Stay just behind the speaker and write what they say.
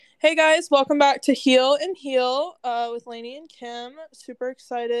Hey guys, welcome back to Heal and Heal with Laney and Kim. Super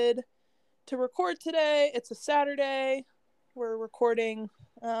excited to record today. It's a Saturday. We're recording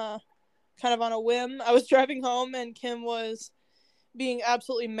kind of on a whim. I was driving home and Kim was being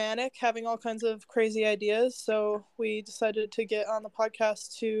absolutely manic, having all kinds of crazy ideas. So we decided to get on the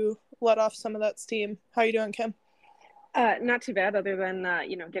podcast to let off some of that steam. How you doing, Kim? Not too bad, other than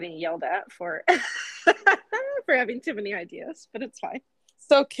getting yelled at for for having too many ideas, but it's fine.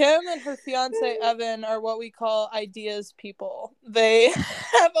 So Kim and her fiance Evan are what we call ideas people. They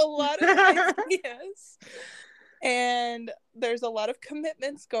have a lot of ideas, and there's a lot of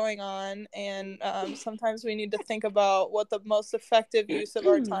commitments going on, and sometimes we need to think about what the most effective use of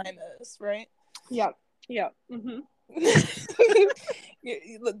our time is, right? Yep. Mm-hmm.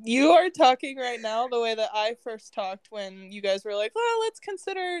 You are talking right now the way that I first talked when you guys were like, well, let's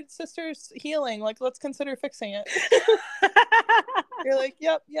consider sisters healing, like let's consider fixing it. You're like,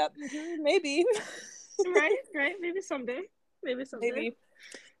 yep, maybe. right, maybe someday.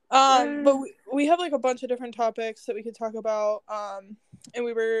 But we have like a bunch of different topics that we could talk about, and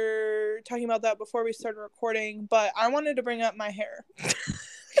we were talking about that before we started recording, but I wanted to bring up my hair.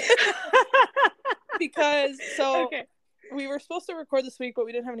 Because okay. We were supposed to record this week, but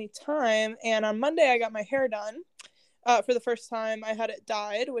we didn't have any time, and on Monday I got my hair done for the first time. I had it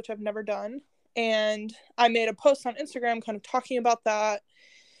dyed, which I've never done, and I made a post on Instagram kind of talking about that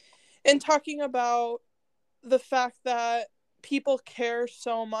and talking about the fact that people care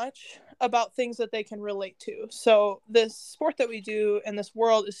so much about things that they can relate to. So this sport that we do in this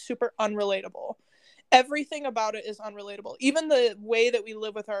world is super unrelatable. Everything about it is unrelatable. Even the way that we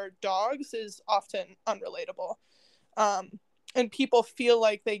live with our dogs is often unrelatable. And people feel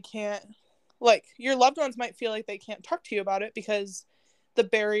like they can't, like your loved ones might feel like they can't talk to you about it because the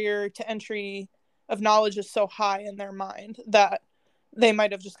barrier to entry of knowledge is so high in their mind that they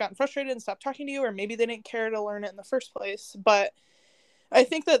might have just gotten frustrated and stopped talking to you, or maybe they didn't care to learn it in the first place. But I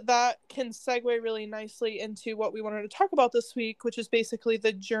think that can segue really nicely into what we wanted to talk about this week, which is basically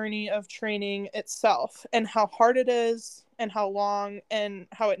the journey of training itself and how hard it is and how long and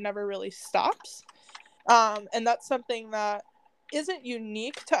how it never really stops. And that's something that isn't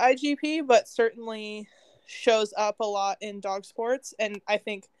unique to IGP, but certainly shows up a lot in dog sports. And I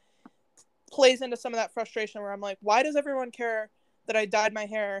think plays into some of that frustration where I'm like, why does everyone care that I dyed my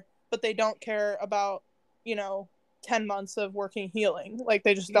hair, but they don't care about, 10 months of working healing? Like,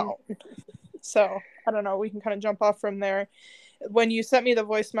 they just don't. So I don't know, we can kind of jump off from there. When you sent me the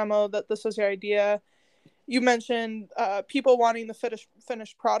voice memo that this was your idea, you mentioned people wanting the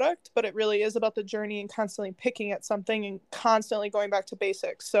finished product, but it really is about the journey and constantly picking at something and constantly going back to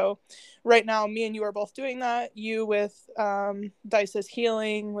basics. So right now, me and you are both doing that. You with Dice's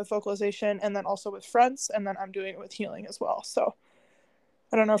healing, with vocalization, and then also with fronts, and then I'm doing it with healing as well. So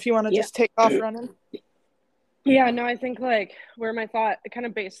I don't know if you want to just take off running. Yeah, no, I think like where my thought, kind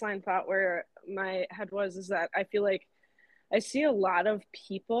of baseline thought where my head was, is that I feel like I see a lot of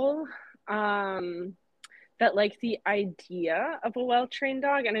people that like the idea of a well-trained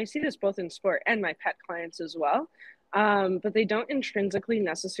dog, and I see this both in sport and my pet clients as well, but they don't intrinsically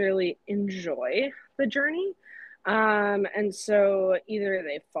necessarily enjoy the journey. And so either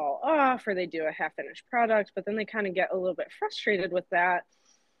they fall off or they do a half-finished product, but then they kind of get a little bit frustrated with that.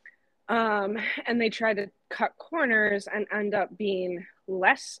 And they try to cut corners and end up being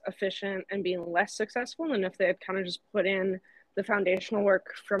less efficient and being less successful than if they had kind of just put in the foundational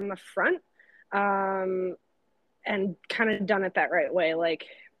work from the front, and kind of done it that right way. Like,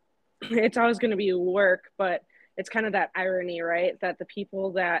 it's always going to be work, but it's kind of that irony, right? That the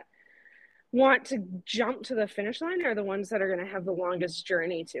people that want to jump to the finish line are the ones that are going to have the longest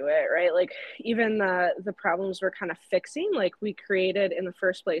journey to it, right? Like, even the problems we're kind of fixing, like, we created in the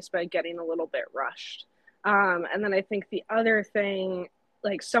first place by getting a little bit rushed. And then I think the other thing,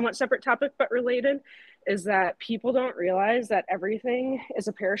 like somewhat separate topic but related, is that people don't realize that everything is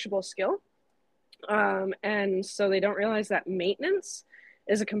a perishable skill. And so they don't realize that maintenance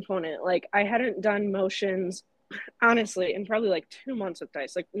is a component. Like, I hadn't done motions, honestly, in probably like 2 months with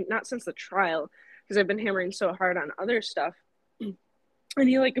Dice, like not since the trial, because I've been hammering so hard on other stuff, and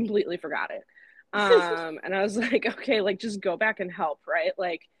he like completely forgot it. And I was like, okay, like just go back and help, right?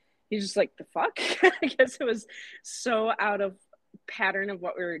 Like, he's just like, the fuck? I guess it was so out of pattern of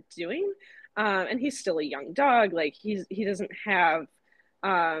what we were doing. And he's still a young dog. Like, he doesn't have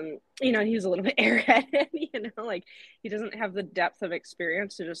he's a little bit airheaded, like he doesn't have the depth of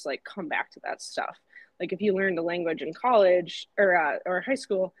experience to just like come back to that stuff. Like, if you learned a language in college or high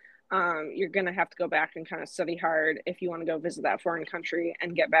school, you're going to have to go back and kind of study hard if you want to go visit that foreign country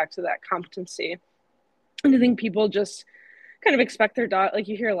and get back to that competency. And I think people just kind of expect their dog, like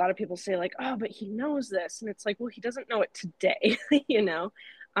you hear a lot of people say like, oh, but he knows this, and it's like, well, he doesn't know it today. You know.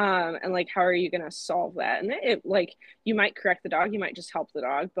 And like, how are you going to solve that? And it like, you might correct the dog, you might just help the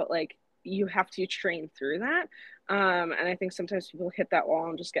dog, but like, you have to train through that. And I think sometimes people hit that wall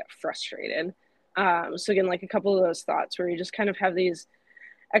and just get frustrated. So again, like a couple of those thoughts where you just kind of have these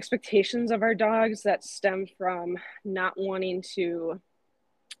expectations of our dogs that stem from not wanting to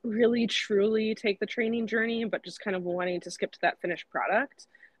really truly take the training journey, but just kind of wanting to skip to that finished product.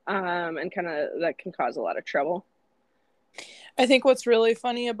 And kind of that can cause a lot of trouble. I think what's really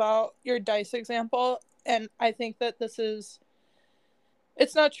funny about your dice example, and I think that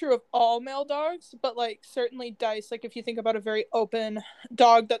it's not true of all male dogs, but like certainly Dice, like if you think about a very open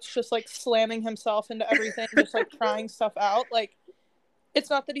dog that's just like slamming himself into everything, just like trying stuff out, like it's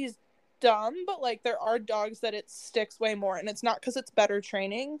not that he's dumb, but like there are dogs that it sticks way more, and it's not because it's better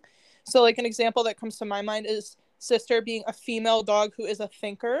training. So like an example that comes to my mind is Sister being a female dog who is a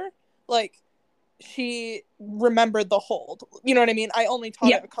thinker. Like she remembered the hold. You know what I mean? I only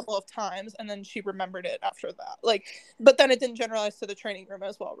taught it a couple of times, and then she remembered it after that. Like, but then it didn't generalize to the training room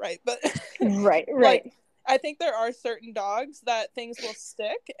as well, right? But right. Like, I think there are certain dogs that things will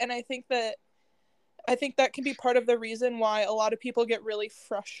stick, and I think that can be part of the reason why a lot of people get really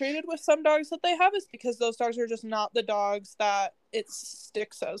frustrated with some dogs that they have, is because those dogs are just not the dogs that it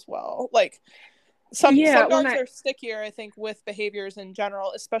sticks as well. Like some dogs are stickier, I think, with behaviors in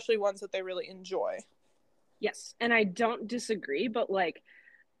general, especially ones that they really enjoy. Yes, and I don't disagree, but like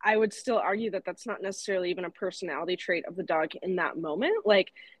I would still argue that that's not necessarily even a personality trait of the dog in that moment.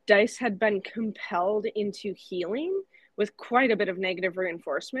 Like Dice had been compelled into heeling with quite a bit of negative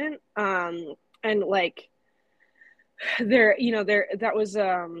reinforcement. And like that was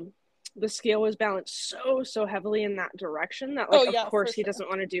the scale was balanced so heavily in that direction that like of course he doesn't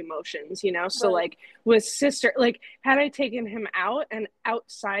want to do motions, you know. So like with Sister, like had I taken him out and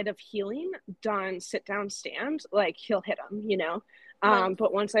outside of heeling done sit down stand, like he'll hit him, you know.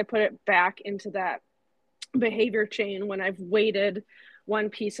 But once I put it back into that behavior chain, when I've weighted one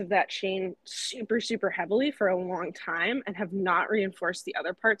piece of that chain super heavily for a long time and have not reinforced the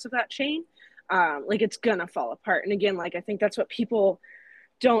other parts of that chain, like it's gonna fall apart. And again, like I think that's what people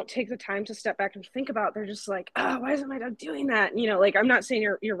don't take the time to step back and think about. They're just like, oh, why isn't my dog doing that? And, you know, like I'm not saying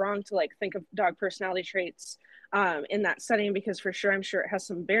you're wrong to like think of dog personality traits in that setting, because for sure I'm sure it has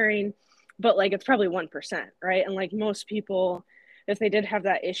some bearing, but like it's probably 1%, right? And like most people, if they did have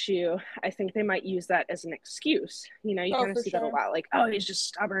that issue, I think they might use that as an excuse. You know, you kind of see that a lot, like, oh, he's just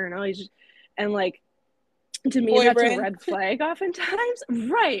stubborn, oh, he's just, and like to me that's a red flag oftentimes.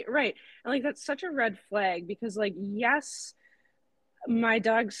 Right and like that's such a red flag, because like yes, my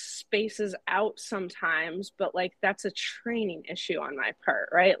dog spaces out sometimes, but like that's a training issue on my part,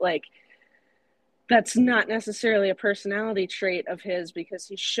 right? Like that's not necessarily a personality trait of his, because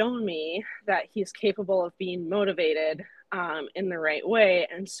he's shown me that he's capable of being motivated in the right way.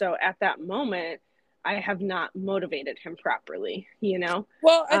 And so at that moment, I have not motivated him properly, you know?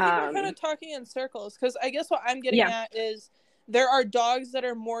 Well, I think we're kind of talking in circles, because I guess what I'm getting at is there are dogs that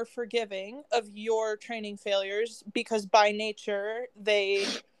are more forgiving of your training failures because by nature they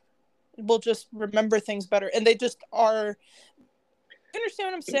will just remember things better, and they just are. You understand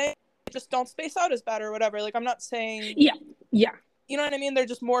what I'm saying? They just don't space out as bad or whatever. Like I'm not saying. Yeah. You know what I mean? They're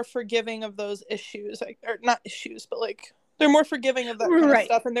just more forgiving of those issues, like, or not issues, but like they're more forgiving of that kind of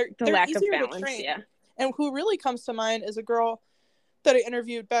stuff, and they're lack easier of balance, to train. Yeah. And who really comes to mind is a girl that I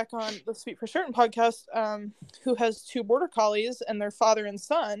interviewed back on the Sweet for Certain podcast, who has 2 border collies and their father and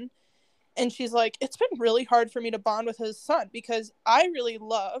son. And she's like, it's been really hard for me to bond with his son, because I really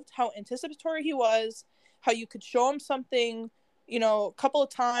loved how anticipatory he was, how you could show him something, you know, a couple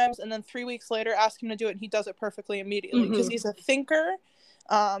of times, and then 3 weeks later ask him to do it, and he does it perfectly immediately, because he's a thinker.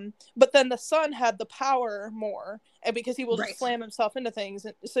 But then the son had the power more, and because he will just slam himself into things.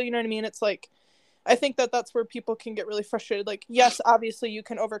 And so, you know what I mean? It's like, I think that that's where people can get really frustrated. Like, yes, obviously you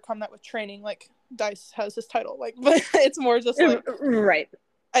can overcome that with training. Like Dice has his title, like, but it's more just like,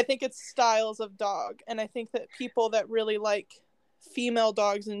 I think it's styles of dog. And I think that people that really like female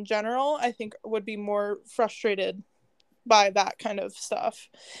dogs in general, I think would be more frustrated by that kind of stuff.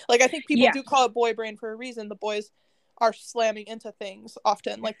 Like, I think people do call it boy brain for a reason. The boys are slamming into things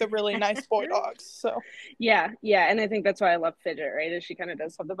often, like the really nice boy dogs. So yeah, and I think that's why I love Fidget, right? Is she kind of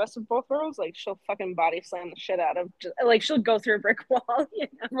does have the best of both worlds. Like she'll fucking body slam the shit out of, just like she'll go through a brick wall, you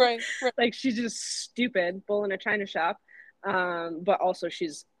know? Right. Like she's just stupid, bull in a china shop, but also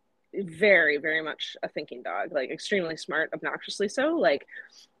she's very much a thinking dog, like extremely smart, obnoxiously so. Like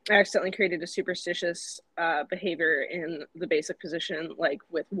I accidentally created a superstitious behavior in the basic position, like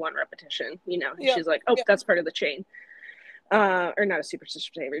with 1 repetition, you know. She's like, oh, that's part of the chain. or not a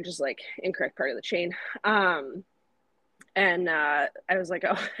superstitious behavior, just like incorrect part of the chain. And I was like,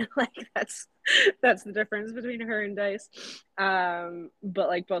 oh, like that's the difference between her and Dice. But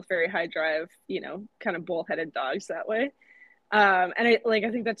like both very high drive, you know, kind of bullheaded dogs that way. And I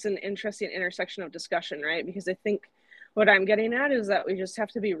think that's an interesting intersection of discussion, right? Because I think what I'm getting at is that we just have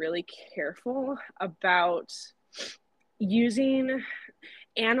to be really careful about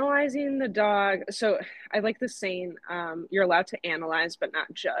analyzing the dog. So I like the saying, you're allowed to analyze but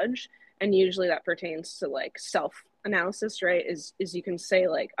not judge. And usually that pertains to like self-analysis, right? Is you can say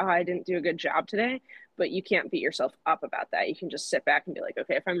like, oh, I didn't do a good job today, but you can't beat yourself up about that. You can just sit back and be like,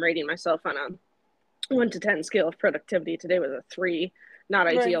 okay, if I'm rating myself on a 1 to 10 scale of productivity, today was a 3, not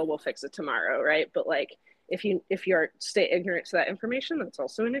ideal, right. We'll fix it tomorrow, right? But like if you're stay ignorant to that information, that's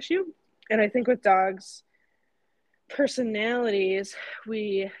also an issue. And I think with dogs personalities,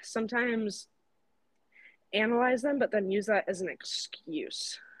 we sometimes analyze them but then use that as an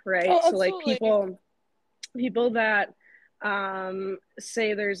excuse, right? Oh, so like people that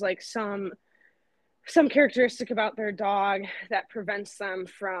say there's like some characteristic about their dog that prevents them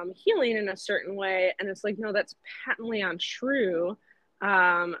from healing in a certain way, and it's like, no, that's patently untrue.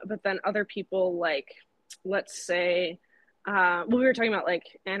 But then other people, like, let's say, well, we were talking about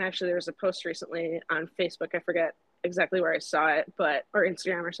like, and actually there was a post recently on Facebook, I forget exactly where I saw it, but, or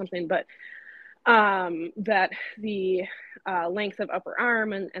Instagram or something, but that the length of upper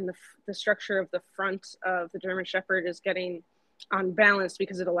arm and the structure of the front of the German Shepherd is getting unbalanced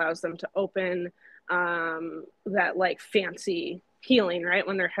because it allows them to open that like fancy healing, right?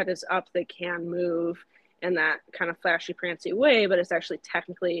 When their head is up, they can move in that kind of flashy, prancy way, but it's actually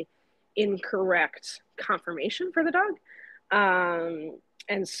technically incorrect conformation for the dog.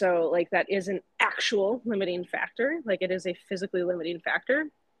 And so like that is an actual limiting factor. Like it is a physically limiting factor,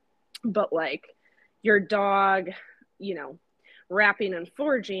 but like your dog, you know, wrapping and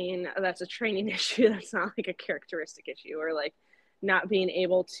foraging, that's a training issue. That's not like a characteristic issue. Or like not being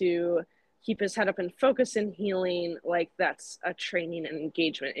able to keep his head up and focus in healing, like that's a training and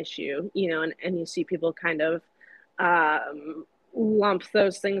engagement issue, you know. And you see people kind of lump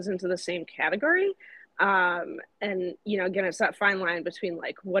those things into the same category. And, you know, again, it's that fine line between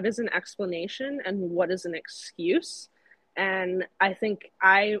like what is an explanation and what is an excuse. And I think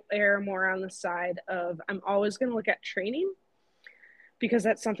I err more on the side of I'm always going to look at training because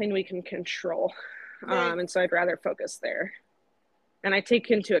that's something we can control. Right. And so I'd rather focus there. And I take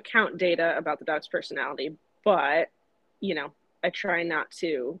into account data about the dog's personality, but, you know, I try not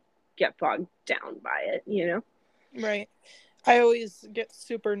to get bogged down by it, you know? Right. I always get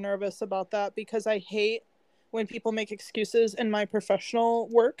super nervous about that because I hate when people make excuses in my professional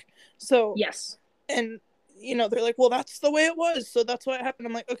work. So, yes. And, you know, they're like, well, that's the way it was, so that's what happened.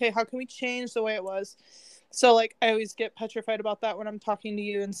 I'm like, okay, how can we change the way it was? So, like, I always get petrified about that when I'm talking to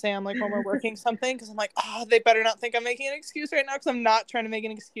you and Sam, like, when we're working something, because I'm like, oh, they better not think I'm making an excuse right now, because I'm not trying to make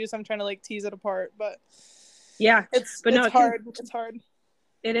an excuse. I'm trying to, like, tease it apart, but yeah, it's hard. It's hard.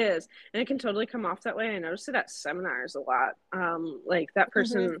 It is, and it can totally come off that way. I noticed it at seminars a lot. Like, that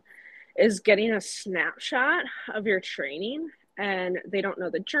person is getting a snapshot of your training, and they don't know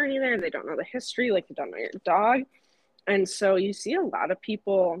the journey there, they don't know the history, like they don't know your dog. And so you see a lot of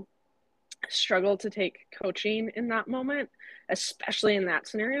people struggle to take coaching in that moment, especially in that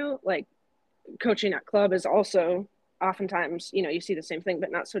scenario. Like coaching at club is also oftentimes, you know, you see the same thing,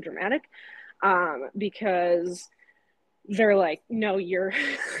 but not so dramatic, because they're like, no, you're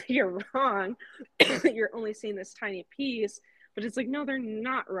wrong. You're only seeing this tiny piece. But it's like, no, they're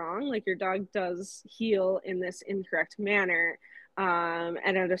not wrong. Like your dog does heal in this incorrect manner.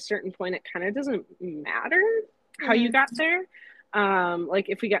 And at a certain point, it kind of doesn't matter how you got there. Like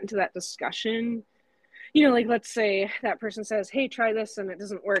if we get into that discussion, you know, like let's say that person says, hey, try this and it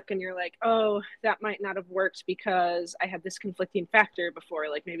doesn't work. And you're like, oh, that might not have worked because I had this conflicting factor before.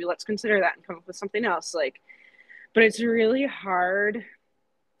 Like maybe let's consider that and come up with something else. Like, but it's really hard.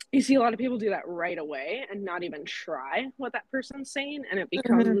 You see a lot of people do that right away and not even try what that person's saying. And it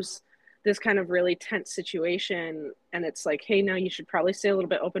becomes this kind of really tense situation. And it's like, hey, no, you should probably stay a little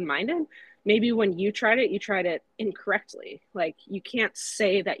bit open-minded. Maybe when you tried it incorrectly. Like you can't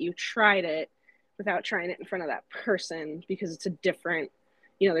say that you tried it without trying it in front of that person, because it's a different,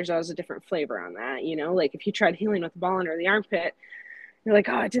 you know, there's always a different flavor on that, you know, like if you tried healing with the ball under the armpit, you're like,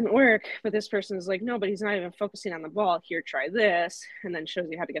 oh, it didn't work. But this person is like, no, but he's not even focusing on the ball. Here, try this. And then shows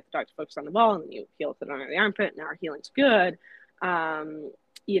you how to get the dog to focus on the ball. And then you heal with it under the armpit. Now our healing's good.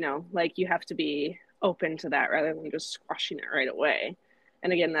 You know, like you have to be open to that rather than just squashing it right away.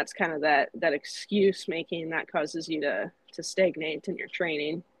 And again, that's kind of that excuse making that causes you to stagnate in your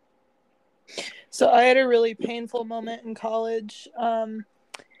training. So I had a really painful moment in college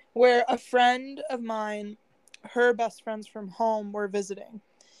where a friend of mine, her best friends from home were visiting.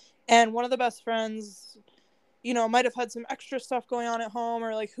 And one of the best friends, might have had some extra stuff going on at home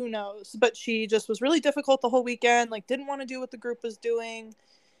or like who knows. But she just was really difficult the whole weekend, like didn't want to do what the group was doing,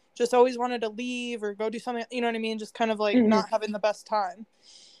 just always wanted to leave or go do something, you know what I mean? Just kind of like Mm-hmm. not having the best time.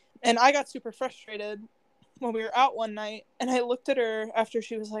 And I got super frustrated when we were out one night and I looked at her after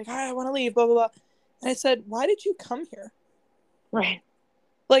she was like, I want to leave, blah, blah, blah. And I said, why did you come here? Right.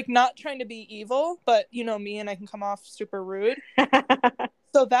 Like, not trying to be evil, but you know me and I can come off super rude.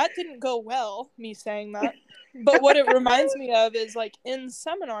 So that didn't go well, me saying that. But what it reminds me of is like in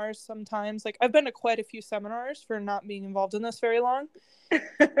seminars sometimes, like I've been to quite a few seminars for not being involved in this very long.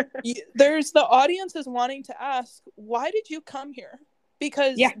 There's the audience is wanting to ask, why did you come here?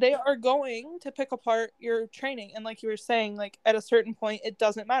 Because Yeah. they are going to pick apart your training. And like you were saying, like at a certain point, it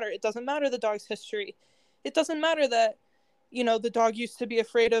doesn't matter. It doesn't matter the dog's history. It doesn't matter that, the dog used to be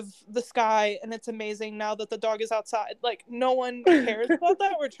afraid of the sky and it's amazing now that the dog is outside. Like no one cares about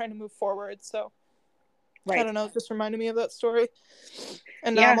that. We're trying to move forward. So I Right. don't know. It just reminded me of that story.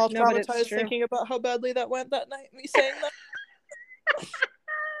 And now I'm Yeah, all no, but it's traumatized true. thinking about how badly that went that night, me saying that.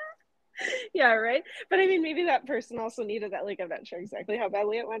 Yeah, right. But I mean, maybe that person also needed that. Like, I'm not sure exactly how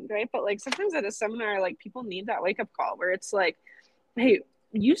badly it went, right? But like sometimes at a seminar, like people need that wake up call where it's like, hey,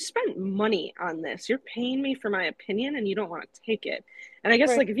 you spent money on this. You're paying me for my opinion and you don't want to take it. And I guess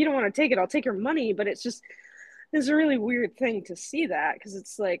Right. like if you don't want to take it, I'll take your money. But it's a really weird thing to see that because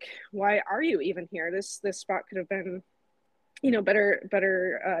it's like, why are you even here? This spot could have been,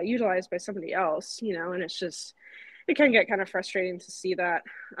 better utilized by somebody else, and it's just, it can get kind of frustrating to see that.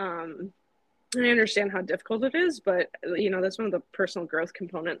 And I understand how difficult it is, but that's one of the personal growth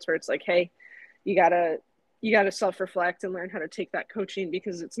components where it's like, hey, you gotta self-reflect and learn how to take that coaching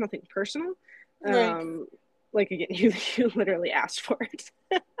because it's nothing personal. Right. Like again, you literally asked for it.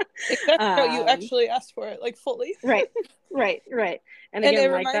 Exactly. No, you um, actually asked for it, like fully. right, right. And And it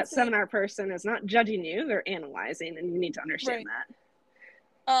again, like that reminds me, seminar person is not judging you; they're analyzing, and you need to understand right.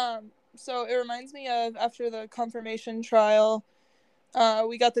 that. So it reminds me of after the confirmation trial,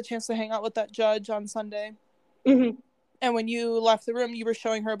 we got the chance to hang out with that judge on Sunday. Mm-hmm. And when you left the room, you were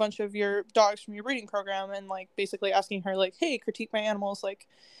showing her a bunch of your dogs from your breeding program and like basically asking her like, hey, critique my animals. Like,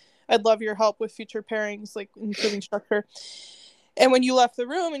 I'd love your help with future pairings, like improving structure. And when you left the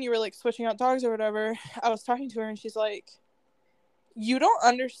room and you were like switching out dogs or whatever, I was talking to her and she's like, you don't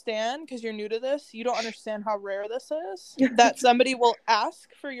understand because you're new to this. You don't understand how rare this is that somebody will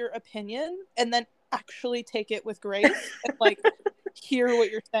ask for your opinion and then actually take it with grace and like hear what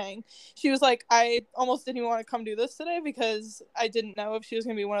you're saying. She was like, I almost didn't even want to come do this today because I didn't know if she was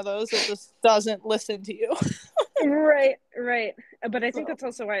going to be one of those that just doesn't listen to you. Right. But I think So, that's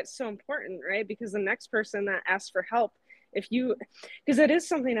also why it's so important, right? Because the next person that asks for help, because it is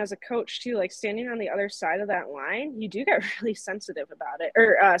something as a coach too, like standing on the other side of that line, you do get really sensitive about it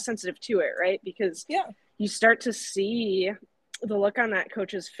or sensitive to it, right? Because yeah. you start to see the look on that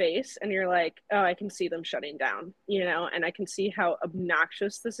coach's face and you're like, oh, I can see them shutting down, and I can see how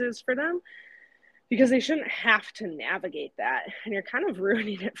obnoxious this is for them because they shouldn't have to navigate that and you're kind of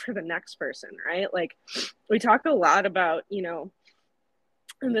ruining it for the next person, right? Like we talk a lot about,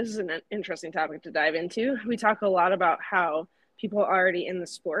 and this is an interesting topic to dive into. We talk a lot about how people already in the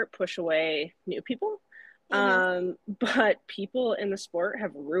sport push away new people. Mm-hmm. But people in the sport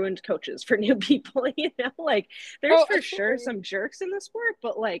have ruined coaches for new people, like there's Oh, for sure absolutely. some jerks in the sport,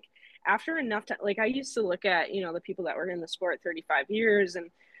 but like after enough time, like I used to look at, the people that were in the sport 35 years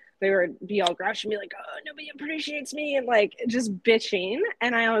and they would be all grouchy and be like, oh, nobody appreciates me and like just bitching.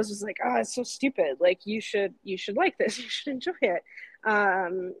 And I always was like, oh, it's so stupid. Like you should like this. You should enjoy it.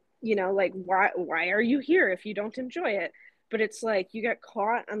 Like why are you here if you don't enjoy it? But it's like you get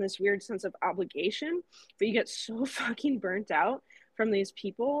caught on this weird sense of obligation, but you get so fucking burnt out from these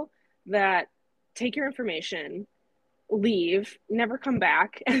people that take your information, leave, never come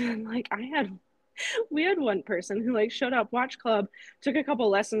back. And then like we had one person who like showed up, watch club, took a couple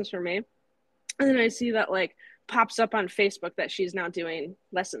lessons from me. And then I see that like pops up on Facebook that she's now doing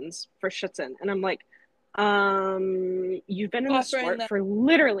lessons for Schutzen. And I'm like, you've been in the Offering sport them, for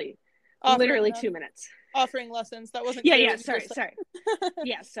literally offering 2 minutes. offering lessons. That wasn't clear Yeah, what you sorry, just sorry. said.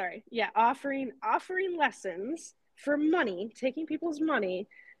 Yeah, sorry. Yeah, offering lessons for money, taking people's money,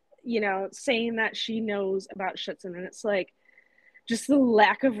 saying that she knows about Schutzen. And it's like just the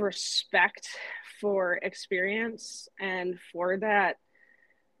lack of respect for experience and for that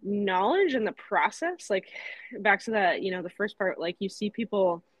knowledge and the process. Like back to that, the first part, like you see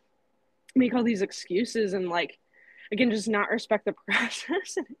people make all these excuses and like again, just not respect the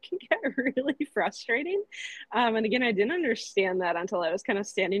process, and it can get really frustrating. And again, I didn't understand that until I was kind of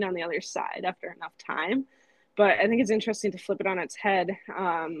standing on the other side after enough time. But I think it's interesting to flip it on its head.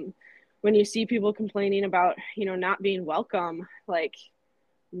 When you see people complaining about, not being welcome, like,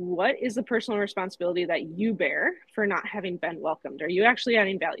 what is the personal responsibility that you bear for not having been welcomed? Are you actually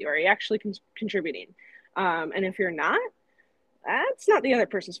adding value? Are you actually contributing? And if you're not, that's not the other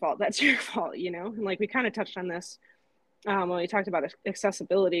person's fault. That's your fault, And like we kind of touched on this when we talked about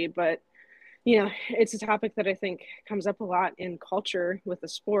accessibility, but it's a topic that I think comes up a lot in culture with the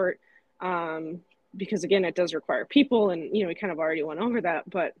sport, because again, it does require people, and we kind of already went over that,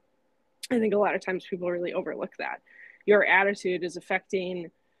 but I think a lot of times people really overlook that. Your attitude is affecting,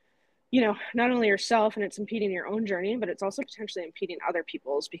 not only yourself, and it's impeding your own journey, but it's also potentially impeding other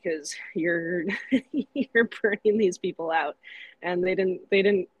people's, because you're you're burning these people out, and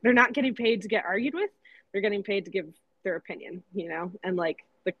they're not getting paid to get argued with. They're getting paid to give their opinion, and like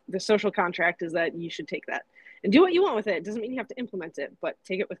the social contract is that you should take that and do what you want with it. It doesn't mean you have to implement it, but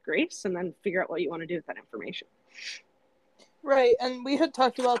take it with grace and then figure out what you want to do with that information. Right. And we had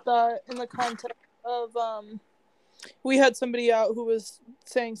talked about that in the context of we had somebody out who was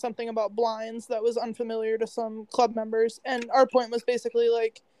saying something about blinds that was unfamiliar to some club members, and our point was basically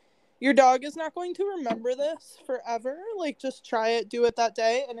like, your dog is not going to remember this forever. Like, just try it, do it that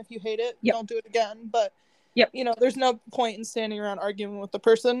day, and if you hate it, don't do it again. But there's no point in standing around arguing with the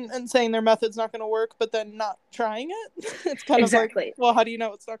person and saying their method's not going to work, but then not trying it. It's kind of like, well, how do you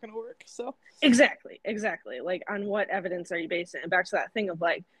know it's not going to work? So exactly. Like, on what evidence are you basing it? And back to that thing of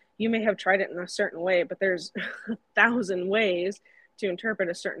like, you may have tried it in a certain way, but there's 1,000 ways to interpret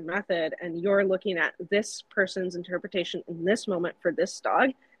a certain method, and you're looking at this person's interpretation in this moment for this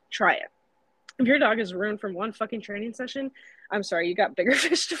dog. Try it. If your dog is ruined from one fucking training session, I'm sorry, you got bigger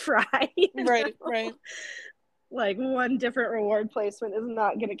fish to fry. Right. Like, one different reward placement is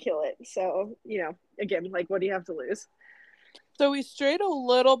not going to kill it. So, again, like, what do you have to lose? So we strayed a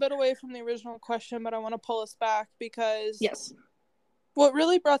little bit away from the original question, but I want to pull us back, because what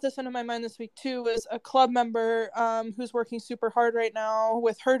really brought this into my mind this week too was a club member who's working super hard right now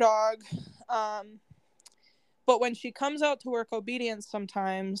with her dog. But when she comes out to work obedience,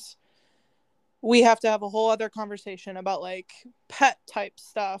 sometimes we have to have a whole other conversation about like pet type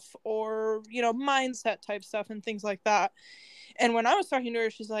stuff or, mindset type stuff and things like that. And when I was talking to her,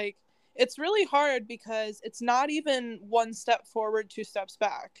 she's like, it's really hard because it's not even one step forward, 2 steps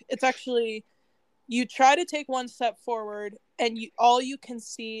back. It's actually, you try to take 1 step forward and all you can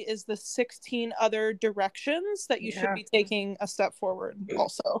see is the 16 other directions that you should be taking a step forward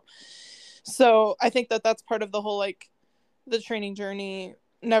also. So I think that that's part of the whole, like, the training journey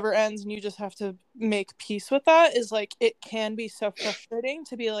never ends, and you just have to make peace with that. Is like, it can be so frustrating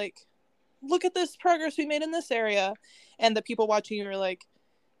to be like, look at this progress we made in this area, and the people watching you are like,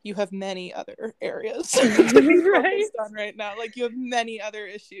 you have many other areas to be focused on right now. Like, you have many other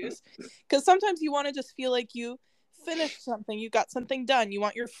issues, because sometimes you want to just feel like you finished something, you got something done, you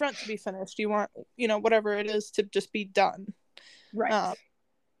want your front to be finished, you want, whatever it is to just be done.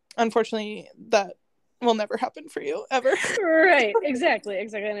 Unfortunately, that will never happen for you ever. Right. Exactly.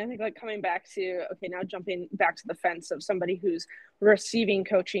 And I think, like, coming back to, okay, now jumping back to the fence of somebody who's receiving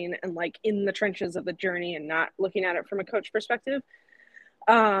coaching and like in the trenches of the journey and not looking at it from a coach perspective,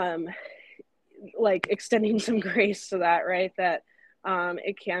 like extending some grace to that, right? That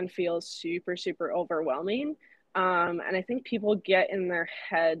it can feel super, super overwhelming. And I think people get in their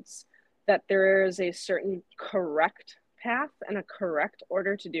heads that there is a certain correct path and a correct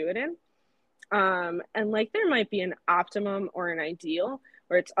order to do it in. And like, there might be an optimum or an ideal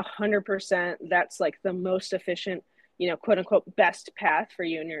where it's 100%, that's like the most efficient, quote unquote, best path for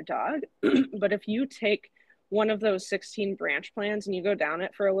you and your dog. But if you take one of those 16 branch plans and you go down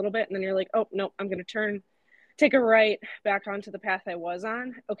it for a little bit, and then you're like, oh, no, I'm going to take a right back onto the path I was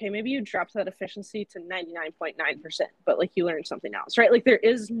on. Okay, maybe you dropped that efficiency to 99.9%, but like, you learned something else, right? Like, there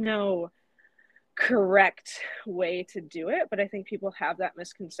is no correct way to do it, but I think people have that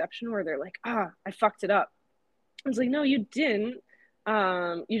misconception where they're like, I fucked it up. It's like, no, you didn't.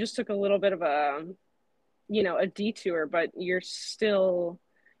 You just took a little bit of a detour, but you're still,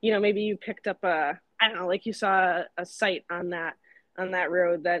 maybe you picked up I don't know, like, you saw a site on that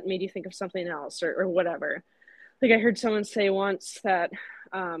road that made you think of something else, or whatever. Like, I heard someone say once that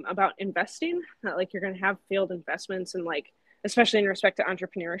about investing, that like, you're going to have failed investments, and like, especially in respect to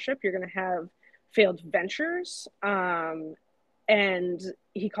entrepreneurship, you're going to have failed ventures. And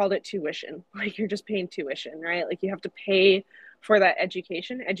he called it tuition. Like, you're just paying tuition, right? Like, you have to pay for that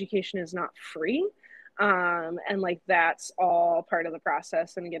education. Education is not free. And like, that's all part of the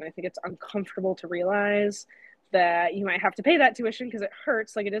process. And again, I think it's uncomfortable to realize that you might have to pay that tuition because it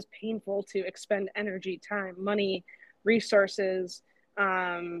hurts. Like, it is painful to expend energy, time, money, resources.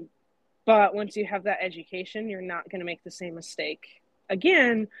 But once you have that education, you're not going to make the same mistake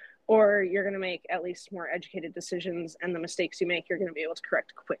again, or you're going to make at least more educated decisions, and the mistakes you make, you're going to be able to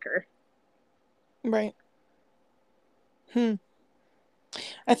correct quicker. Right.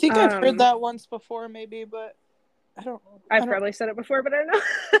 I think I've heard that once before, maybe, but I've probably said it before, but I don't know.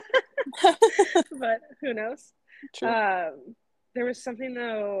 But who knows? True. There was something,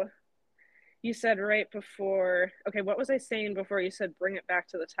 though, you said right before. Okay, what was I saying before you said bring it back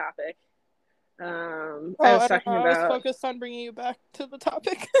to the topic? I was talking about. I was focused on bringing you back to the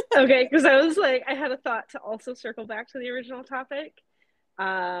topic. Okay, because I was like, I had a thought to also circle back to the original topic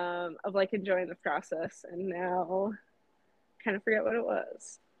of like enjoying the process, and now kind of forget what it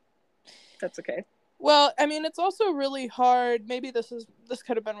was. That's okay. Well, I mean, it's also really hard. Maybe this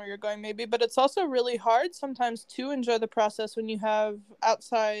could have been where you're going, maybe, but it's also really hard sometimes to enjoy the process when you have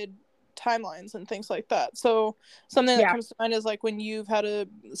outside timelines and things like that. So something that comes to mind is like when you've had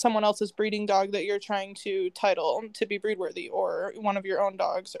someone else's breeding dog that you're trying to title to be breed worthy, or one of your own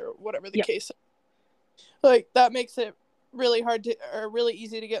dogs, or whatever the case is. Like, that makes it really hard to, or really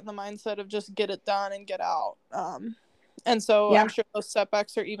easy to get in the mindset of just get it done and get out. And so I'm sure those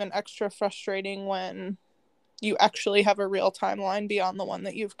setbacks are even extra frustrating when you actually have a real timeline beyond the one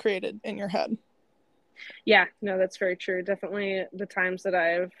that you've created in your head. Yeah, no, that's very true. Definitely the times that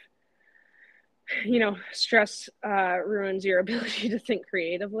I've, stress ruins your ability to think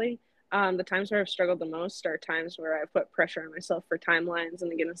creatively. The times where I've struggled the most are times where I've put pressure on myself for timelines.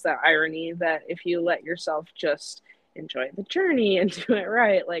 And again, it's that irony that if you let yourself just enjoy the journey and do it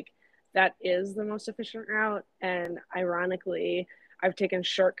right, like, that is the most efficient route. And ironically, I've taken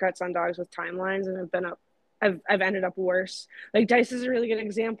shortcuts on dogs with timelines and I've ended up worse. Like, Dice is a really good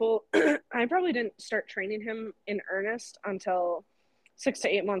example. I probably didn't start training him in earnest until 6 to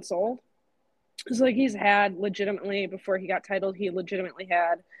 8 months old. So, like, he's had legitimately, before he got titled, he legitimately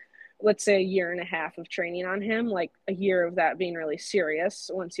had, let's say, 1.5 years of training on him, like a year of that being really serious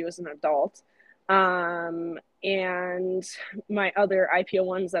once he was an adult. And my other IPO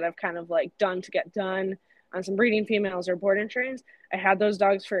ones that I've kind of like done to get done on some breeding females or board and trains, I had those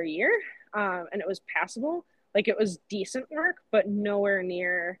dogs for a year, and it was passable. Like, it was decent work, but nowhere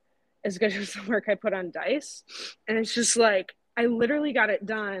near as good as the work I put on Dice. And it's just like, I literally got it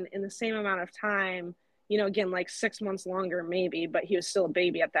done in the same amount of time, again, like 6 months longer maybe, but he was still a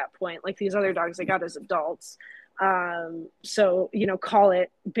baby at that point. Like, these other dogs I got as adults. So, call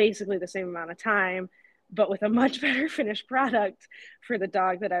it basically the same amount of time, but with a much better finished product for the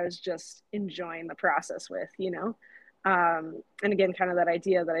dog that I was just enjoying the process with, and again, kind of that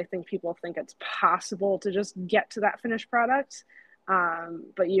idea that I think people think it's possible to just get to that finished product.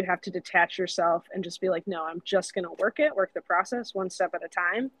 But you have to detach yourself and just be like, no, I'm just going to work the process one step at a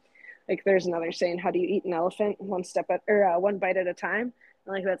time. Like, there's another saying, how do you eat an elephant? One bite at a time.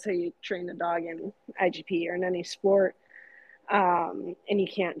 And like, that's how you train a dog in IGP or in any sport. And you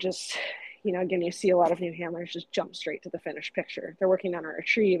can't just, again, you see a lot of new handlers just jump straight to the finished picture. They're working on a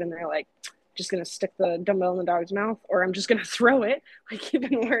retrieve and they're like, just going to stick the dumbbell in the dog's mouth, or I'm just going to throw it. Like,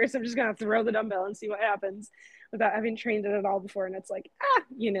 even worse, I'm just going to throw the dumbbell and see what happens without having trained it at all before. And it's like,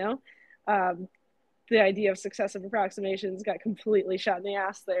 the idea of successive approximations got completely shot in the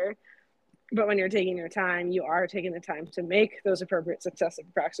ass there. But when you're taking your time, you are taking the time to make those appropriate successive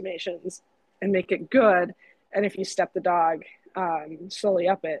approximations and make it good. And if you step the dog slowly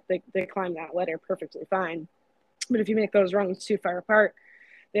up it, they climb that ladder perfectly fine. But if you make those rungs too far apart,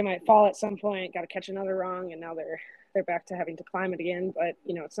 they might fall at some point, got to catch another rung, and now they're back to having to climb it again. But,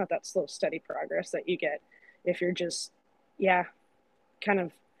 it's not that slow, steady progress that you get if you're just, kind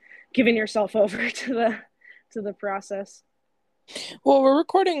of giving yourself over to the process. Well, we're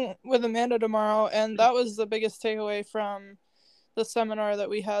recording with Amanda tomorrow, and that was the biggest takeaway from the seminar that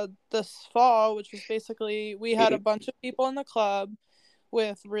we had this fall, which was basically we had a bunch of people in the club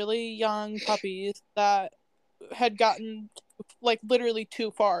with really young puppies that had gotten like literally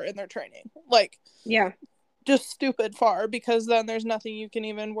too far in their training. Like, just stupid far, because then there's nothing you can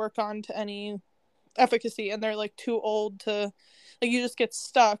even work on to any efficacy, and they're like too old to, like, you just get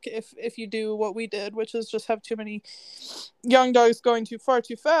stuck if you do what we did, which is just have too many young dogs going too far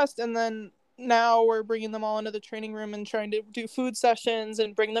too fast. And then now we're bringing them all into the training room and trying to do food sessions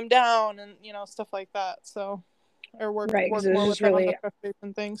and bring them down and stuff like that. So, or work more with them on the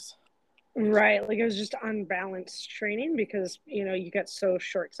frustration things. Right, like, it was just unbalanced training because you get so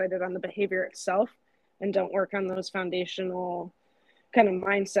short-sighted on the behavior itself and don't work on those foundational kind of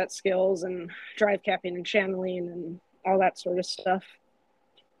mindset skills and drive capping and channeling and all that sort of stuff.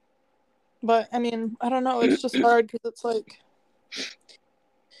 But I mean, I don't know, it's just hard because it's like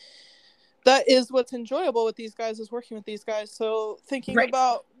that is what's enjoyable with these guys, is working with these guys. So thinking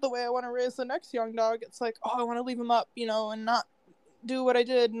about the way I want to raise the next young dog, it's like, oh, I want to leave him up, you know, and not do what I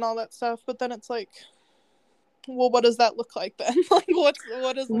did and all that stuff. But then it's like, well, what does that look like then? Like, what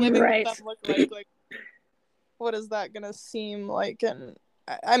does living with them look like? Like, what is that gonna seem like? And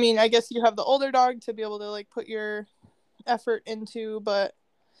I mean, I guess you have the older dog to be able to like put your effort into, but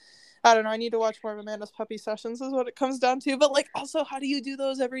I don't know. I need to watch more of Amanda's puppy sessions is what it comes down to. But like, also, how do you do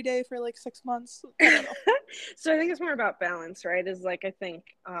those every day for like 6 months? I don't know. So I think it's more about balance, right? Is like, I think,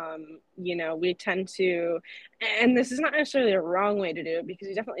 you know, we tend to, and this is not necessarily a wrong way to do it, because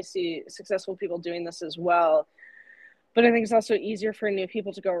you definitely see successful people doing this as well. But I think it's also easier for new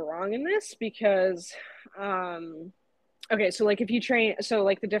people to go wrong in this because, okay, so like if you train, so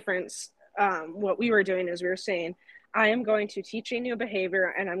like the difference, what we were doing is we were saying, I am going to teach a new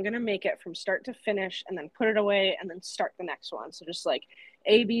behavior and I'm going to make it from start to finish and then put it away and then start the next one. So just like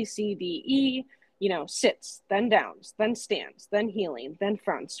A, B, C, D, E, you know, sits, then downs, then stands, then heeling, then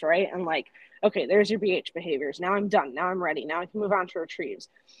fronts, right? And like, okay, there's your BH behaviors. Now I'm done. Now I'm ready. Now I can move on to retrieves.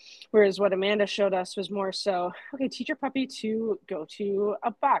 Whereas what Amanda showed us was more so, okay, teach your puppy to go to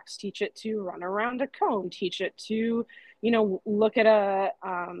a box, teach it to run around a cone, teach it to, you know, look at a,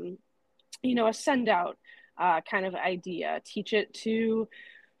 you know, a send out kind of idea, teach it to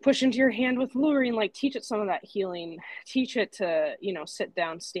push into your hand with luring, like teach it some of that heeling, teach it to, you know, sit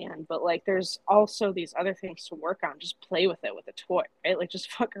down, stand. But like there's also these other things to work on. Just play with it with a toy, right? Like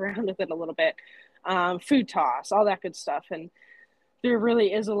just fuck around with it a little bit. Food toss, all that good stuff. And there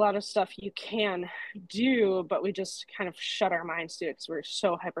really is a lot of stuff you can do, but we just kind of shut our minds to it because we're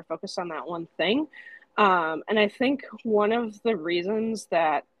so hyper focused on that one thing. And I think one of the reasons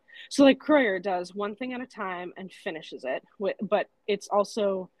that, so like Croyer does one thing at a time and finishes it, but it's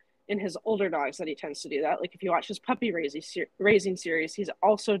also in his older dogs that he tends to do that. Like if you watch his puppy raising series, he's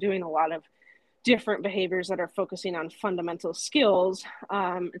also doing a lot of different behaviors that are focusing on fundamental skills.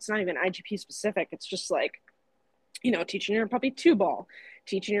 It's not even IGP specific. It's just like, you know, teaching your puppy two ball,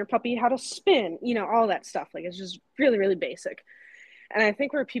 teaching your puppy how to spin, you know, all that stuff. Like it's just really, really basic. And I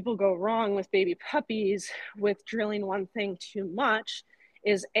think where people go wrong with baby puppies with drilling one thing too much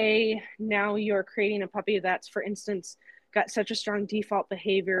is now you're creating a puppy that's, for instance, got such a strong default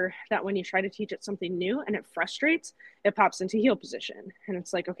behavior that when you try to teach it something new and it frustrates, it pops into heel position. And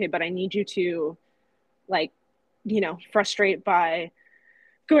it's like, okay, but I need you to like, you know, frustrate by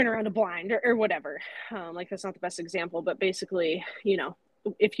going around a blind or whatever. Like that's not the best example, but basically, you know,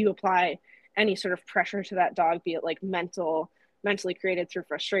 if you apply any sort of pressure to that dog, be it like mentally created through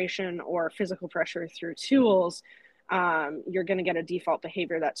frustration or physical pressure through tools, you're going to get a default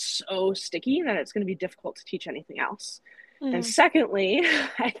behavior that's so sticky that it's going to be difficult to teach anything else. And secondly,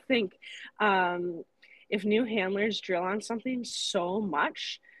 I think if new handlers drill on something so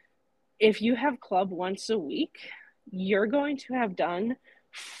much, if you have club once a week, you're going to have done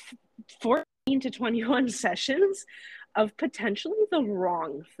 14 to 21 sessions of potentially the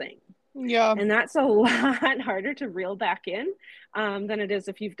wrong thing. Yeah. And that's a lot harder to reel back in than it is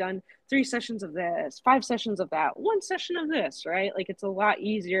if you've done 3 sessions of this, 5 sessions of that, 1 session of this, right? Like it's a lot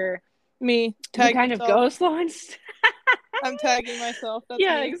easier. Me to kind myself. Of go slow and I'm tagging myself. That's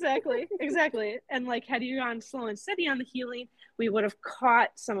yeah, me. exactly. And like had you gone slow and steady on the heeling, we would have caught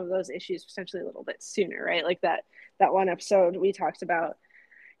some of those issues potentially a little bit sooner, right? Like that one episode we talked about,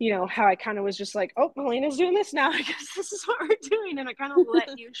 you know, how I kind of was just like, oh, Helena's doing this now. I guess this is what we're doing. And I kind of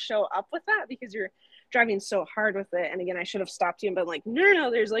let you show up with that because you're driving so hard with it. And again, I should have stopped you and been like, no,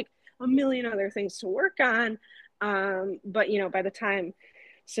 there's like a million other things to work on. But, you know, by the time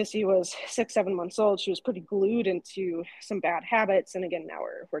Sissy was 6-7 months old, she was pretty glued into some bad habits. And again, now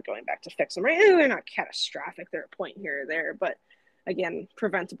we're going back to fix them, right? They're not catastrophic. They're a point here or there, but again,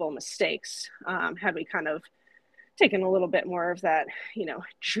 preventable mistakes. Had we kind of taken a little bit more of that, you know,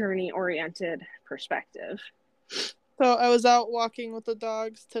 journey-oriented perspective. So I was out walking with the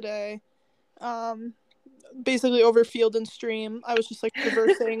dogs today, basically over field and stream. I was just like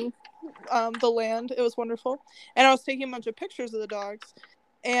traversing the land. It was wonderful. And I was taking a bunch of pictures of the dogs.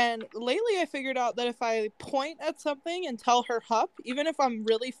 And lately I figured out that if I point at something and tell her hup, even if I'm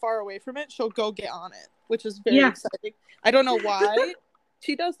really far away from it, she'll go get on it, which is very exciting. I don't know why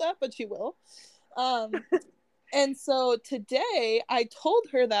she does that, but she will. And so today I told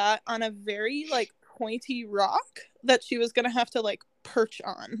her that on a very like pointy rock that she was going to have to like perch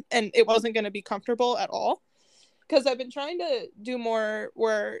on, and it wasn't going to be comfortable at all. Because I've been trying to do more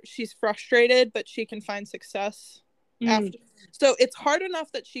where she's frustrated, but she can find success after. So it's hard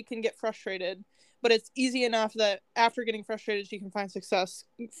enough that she can get frustrated, but it's easy enough that after getting frustrated, she can find success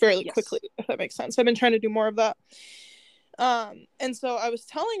fairly quickly, if that makes sense. I've been trying to do more of that. And so I was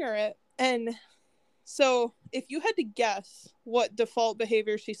telling her it, and so if you had to guess what default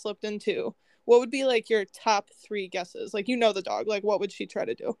behavior she slipped into, what would be like your top 3 guesses? Like, the dog, like what would she try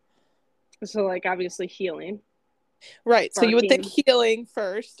to do? So like obviously healing. Right. Barking. So you would think healing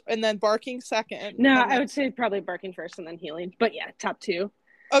first and then barking second. No, I would say probably barking first and then healing. But yeah, top 2.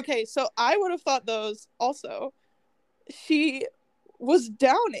 Okay, so I would have thought those also. She was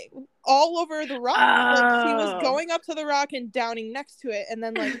downing all over the rock. Like she was going up to the rock and downing next to it, and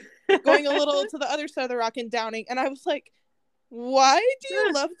then like going a little to the other side of the rock and downing. And I was like, why do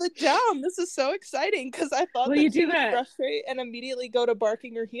you love the down? This is so exciting, because I thought that she would frustrate and immediately go to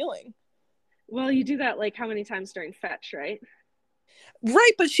barking or healing. Well, you do that like how many times during fetch, right?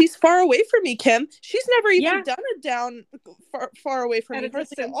 Right, but she's far away from me, Kim. She's never even done a down far away from me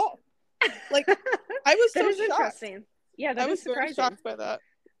hardly at all. Like, I was so shocked. Interesting. Yeah, that was surprising. Very shocked by that.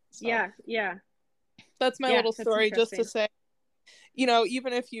 So. Yeah. That's my little story, just to say,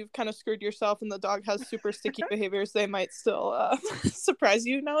 even if you've kind of screwed yourself and the dog has super sticky behaviors, they might still surprise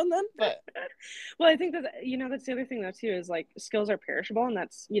you now and then. But well, I think that that's the other thing though too, is like skills are perishable, and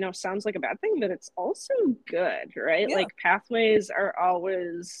that's sounds like a bad thing, but it's also good, right? Yeah. Like pathways are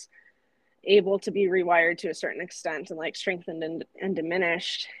always able to be rewired to a certain extent and like strengthened and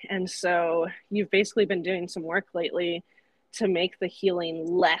diminished. And so you've basically been doing some work lately to make the healing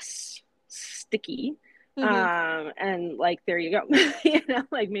less sticky. And like, there you go.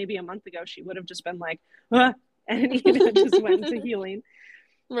 Like maybe a month ago she would have just been like, and just went into healing.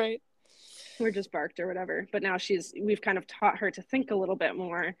 Right. Or just barked or whatever. But now we've kind of taught her to think a little bit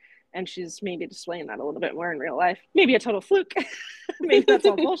more, and she's maybe displaying that a little bit more in real life. Maybe a total fluke. Maybe that's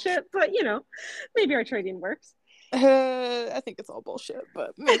all bullshit, but maybe our training works. I think it's all bullshit,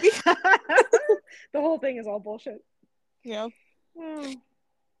 but maybe. The whole thing is all bullshit. Yeah.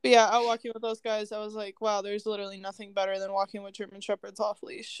 But yeah, out walking with those guys, I was like, wow, there's literally nothing better than walking with German Shepherds off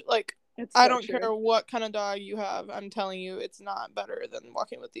leash. Like, I don't care what kind of dog you have. I'm telling you, it's not better than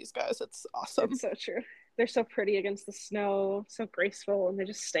walking with these guys. It's awesome. It's so true. They're so pretty against the snow, so graceful, and they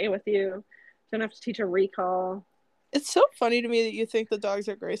just stay with you. Don't have to teach a recall. It's so funny to me that you think the dogs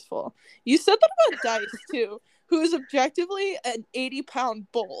are graceful. You said that about Dice, too, who is objectively an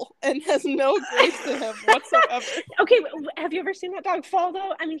 80-pound bull and has no grace to him whatsoever. Okay, have you ever seen that dog fall,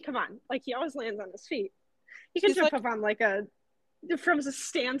 though? I mean, come on. Like, he always lands on his feet. He can jump up on, like, from a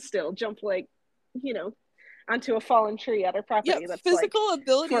standstill, jump, like, onto a fallen tree at our property. Yeah, that's physical like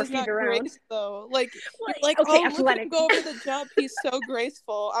ability is not great, though. Like, okay, look at him go over the jump. He's so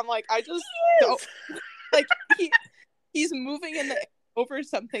graceful. I'm like, I just don't. Like, he's moving in the air over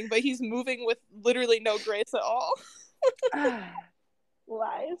something, but he's moving with literally no grace at all.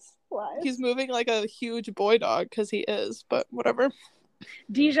 Lies. He's moving like a huge boy dog, because he is, but whatever.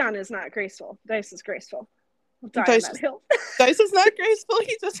 Dijon is not graceful. Dice is graceful. Dice is not graceful.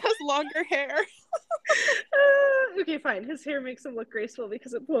 He just has longer hair. Okay, fine. His hair makes him look graceful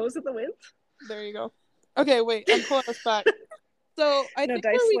because it blows in the wind. There you go. Okay, wait. I'm pulling us back. So I think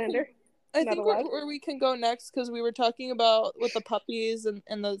Dice slander. Where we can go next, because we were talking about with the puppies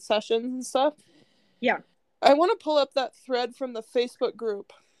and the sessions and stuff. Yeah. I want to pull up that thread from the Facebook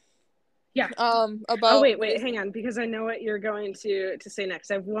group. Yeah. About. Oh wait, hang on, because I know what you're going to say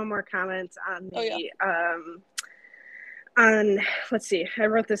next. I have one more comment on the on, let's see, I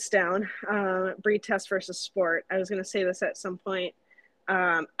wrote this down. Breed test versus sport. I was going to say this at some point.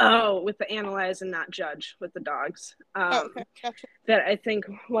 With the analyze and not judge with the dogs. Okay. Gotcha. That I think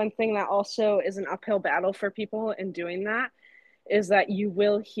one thing that also is an uphill battle for people in doing that is that you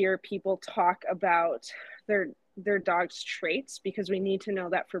will hear people talk about their dog's traits, because we need to know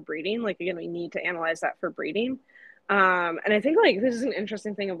that for breeding. Like, again, we need to analyze that for breeding. And I think like this is an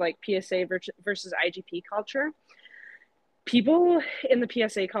interesting thing of like PSA versus IGP culture. People in the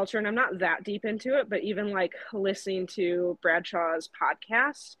PSA culture, and I'm not that deep into it, but even like listening to Bradshaw's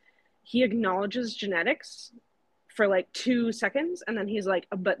podcast, he acknowledges genetics for like 2 seconds, and then he's like,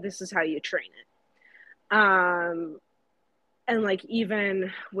 but this is how you train it. And like,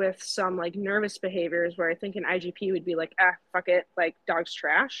 even with some like nervous behaviors where I think an IGP would be like, fuck it, like dog's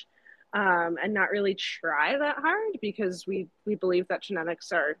trash, and not really try that hard, because we believe that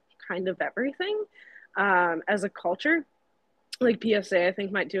genetics are kind of everything. As a culture, like PSA, I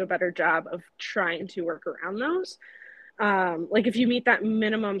think might do a better job of trying to work around those. Like if you meet that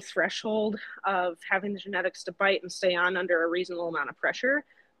minimum threshold of having the genetics to bite and stay on under a reasonable amount of pressure,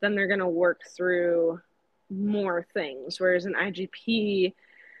 then they're going to work through more things. Whereas an IGP,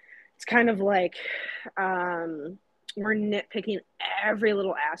 it's kind of like we're nitpicking every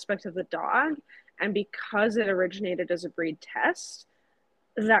little aspect of the dog, And because it originated as a breed test,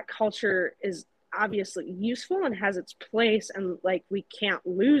 that culture is obviously useful and has its place, and like we can't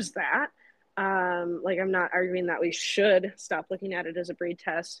lose that. Like I'm not arguing that we should stop looking at it as a breed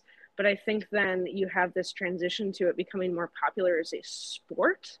test, but I think then you have this transition to it becoming more popular as a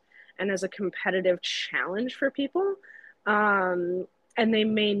sport and as a competitive challenge for people. And they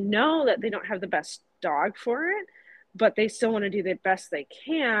may know that they don't have the best dog for it, but they still want to do the best they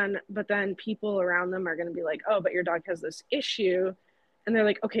can. But then people around them are going to be like, oh, but your dog has this issue. And they're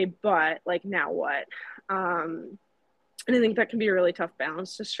like, okay, but like, now what? And I think that can be a really tough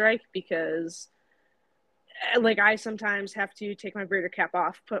balance to strike, because like I sometimes have to take my breeder cap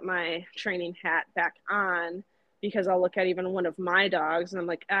off, put my training hat back on, because I'll look at even one of my dogs and I'm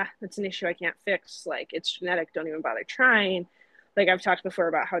like, that's an issue I can't fix. Like, it's genetic, don't even bother trying. Like I've talked before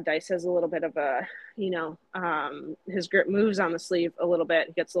about how Dice has a little bit of a, his grip moves on the sleeve a little bit.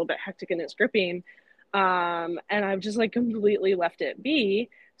 He gets a little bit hectic in his gripping. And I've just like completely left it be.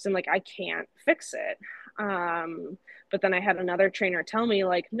 So I'm like, I can't fix it. But then I had another trainer tell me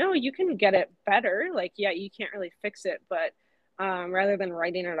like, no, you can get it better. Like, yeah, you can't really fix it, but rather than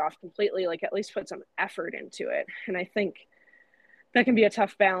writing it off completely, like at least put some effort into it. And I think that can be a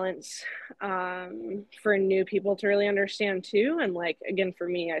tough balance for new people to really understand too. And like, again, for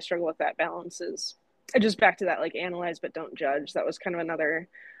me, I struggle with that balance is just back to that, like analyze, but don't judge. That was kind of another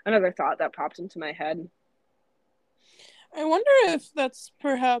thought that popped into my head. I wonder if that's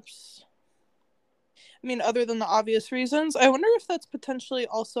perhaps, I mean, other than the obvious reasons, I wonder if that's potentially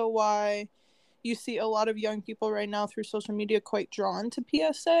also why you see a lot of young people right now through social media quite drawn to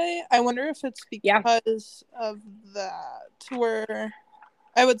PSA. I wonder if it's because of that, where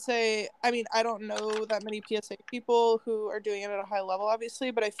I would say, I mean, I don't know that many PSA people who are doing it at a high level,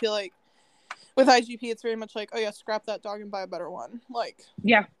 obviously, but I feel like with IGP, it's very much like, oh yeah, scrap that dog and buy a better one. Like,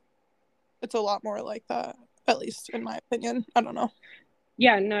 yeah, it's a lot more like that, at least in my opinion. I don't know.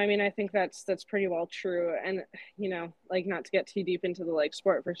 Yeah, no, I mean, I think that's pretty well true. And, like not to get too deep into the like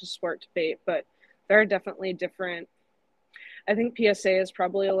sport versus sport debate, but there are definitely different, I think PSA is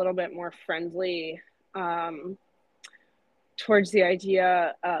probably a little bit more friendly towards the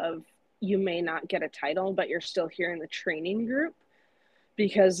idea of you may not get a title, but you're still here in the training group,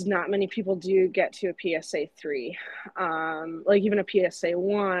 because not many people do get to a PSA 3. Like even a PSA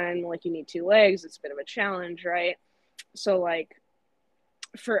 1, like you need 2 legs, it's a bit of a challenge, right? So like,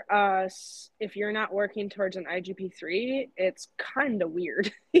 for us, if you're not working towards an IGP3, it's kind of weird,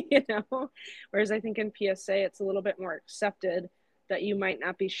 Whereas I think in PSA, it's a little bit more accepted that you might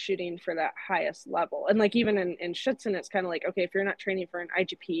not be shooting for that highest level. And like even in Schutzen, it's kind of like, okay, if you're not training for an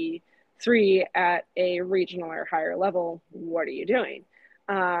IGP3 at a regional or higher level, what are you doing?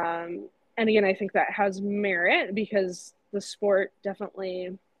 And again, I think that has merit because the sport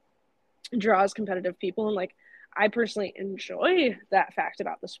definitely draws competitive people, and like I personally enjoy that fact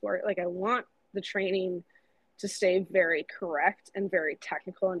about the sport. Like I want the training to stay very correct and very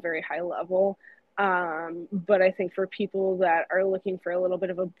technical and very high level. But I think for people that are looking for a little bit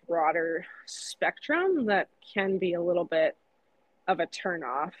of a broader spectrum, that can be a little bit of a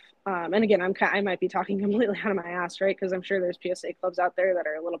turnoff. And again, I might be talking completely out of my ass, right? Because I'm sure there's PSA clubs out there that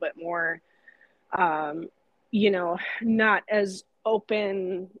are a little bit more, not as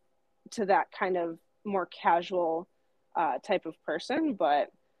open to that kind of more casual type of person.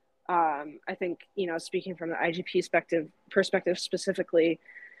 But I think, speaking from the IGP perspective specifically,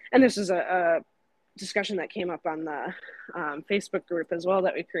 and this is a discussion that came up on the Facebook group as well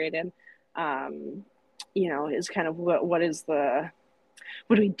that we created, is kind of what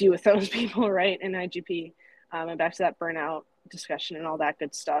do we do with those people, right, in IGP, and back to that burnout discussion and all that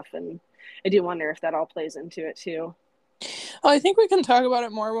good stuff. And I do wonder if that all plays into it too. Well, I think we can talk about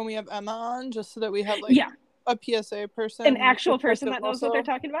it more when we have Emma on, just so that we have like a PSA person, an actual person that knows what they're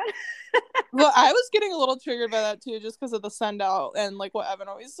talking about. Well, I was getting a little triggered by that too, just because of the send out and like what Evan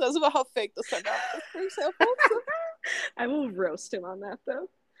always says about how fake the send out is, for example. I will roast him on that though.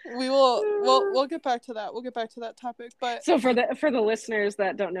 We'll get back to that. We'll get back to that topic. But so for the listeners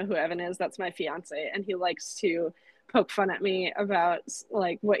that don't know who Evan is, that's my fiance, and he likes to poke fun at me about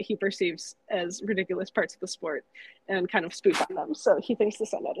like what he perceives as ridiculous parts of the sport and kind of spoof on them. So he thinks the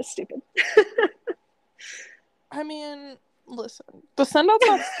send out is stupid. I mean, listen, the send out's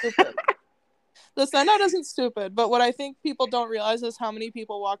not stupid. The send out isn't stupid, but what I think people don't realize is how many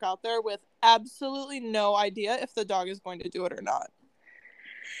people walk out there with absolutely no idea if the dog is going to do it or not.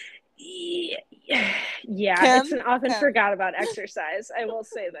 Yeah, Kim, it's an often forgot about exercise. I will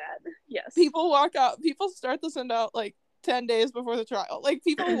say that. Yes. People walk out, people start the send out like 10 days before the trial. Like,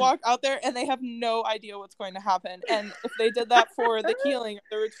 people walk out there and they have no idea what's going to happen. And if they did that for the healing or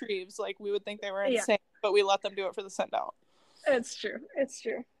the retrieves, like, we would think they were insane, but we let them do it for the send out. It's true.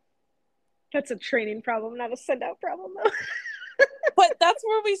 That's a training problem, not a send out problem, though. But that's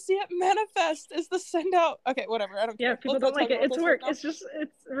where we see it manifest, is the send out. Okay, whatever. I don't care. Yeah, people don't like it. It's work. It's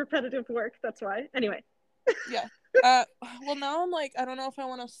repetitive work. That's why. Anyway. Yeah. Well, now I'm like, I don't know if I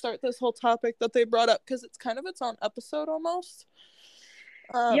want to start this whole topic that they brought up, because it's kind of its own episode almost.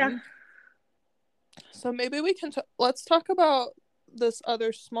 Yeah. So maybe we can let's talk about this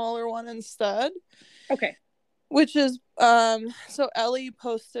other smaller one instead. Okay. Which is so Ellie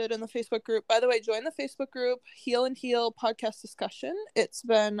posted in the Facebook group. By the way, join the Facebook group, Heal and Heal podcast discussion. It's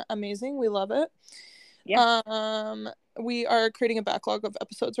been amazing. We love it. Yeah. We are creating a backlog of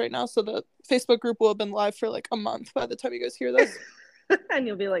episodes right now, so the Facebook group will have been live for like a month by the time you guys hear this. And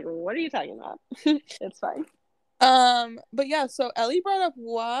you'll be like, what are you talking about? It's fine. But yeah, so Ellie brought up,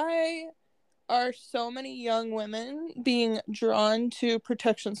 why are so many young women being drawn to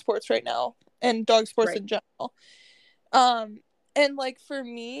protection sports right now and dog sports in general? And like, for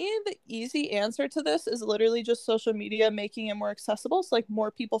me, the easy answer to this is literally just social media making it more accessible, so like more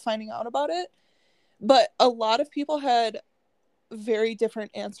people finding out about it. But a lot of people had very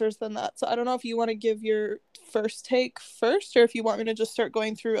different answers than that. So I don't know if you want to give your first take first, or if you want me to just start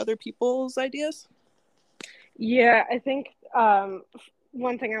going through other people's ideas. Yeah, I think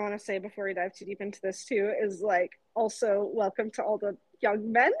one thing I want to say before we dive too deep into this too is, like, also welcome to all the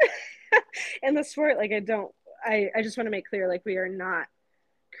young men in the sport. Like, I just want to make clear, like, we are not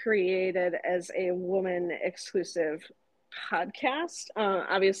created as a woman exclusive podcast.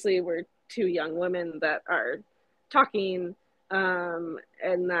 Obviously we're two young women that are talking,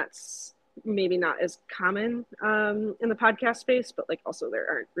 and that's maybe not as common in the podcast space, but like, also there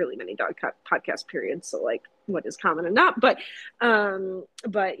aren't really many dog podcast periods, so like, what is common and not, but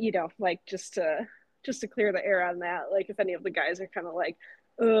you know, like, just to clear the air on that, like, if any of the guys are kind of like,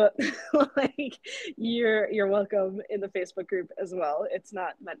 like, you're welcome in the Facebook group as well. It's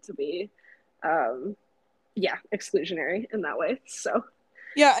not meant to be exclusionary in that way. So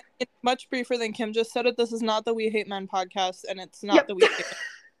yeah, it's much briefer than Kim just said it. This is not the We Hate Men podcast, and it's not the We Hate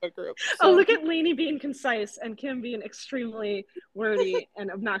Men group. So. Oh, look at Laney being concise and Kim being extremely wordy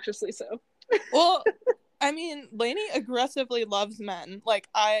and obnoxiously so. Well, I mean, Laney aggressively loves men. Like,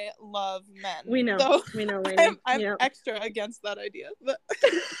 I love men. We know. So we know, Laney. I'm extra against that idea. But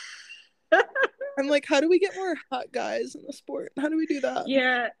I'm like, how do we get more hot guys in the sport? How do we do that?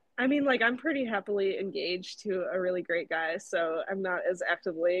 Yeah, I mean, like, I'm pretty happily engaged to a really great guy, so I'm not as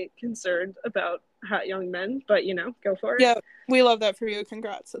actively concerned about hot young men, but, you know, go for it. Yeah, we love that for you.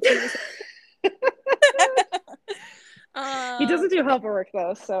 Congrats. That's amazing. He doesn't do helper work,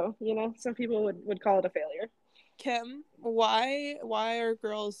 though, so, you know, some people would call it a failure. Kim, why are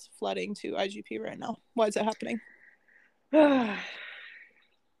girls flooding to IGP right now? Why is it happening?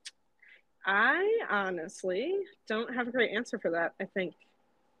 I honestly don't have a great answer for that, I think.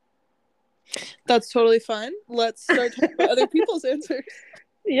 That's totally fine. Let's start talking about other people's answers.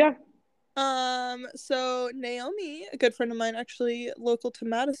 Yeah. So Naomi, a good friend of mine, actually local to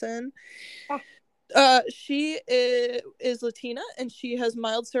Madison, she is Latina, and she has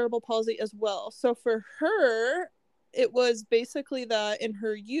mild cerebral palsy as well. So for her, it was basically that in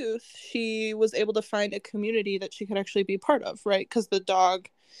her youth, she was able to find a community that she could actually be part of, right? Because the dog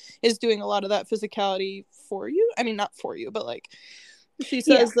is doing a lot of that physicality for you. I mean, not for you, but like, she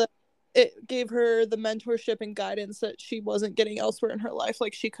says that it gave her the mentorship and guidance that she wasn't getting elsewhere in her life.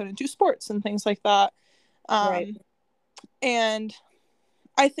 Like, she couldn't do sports and things like that. Right. And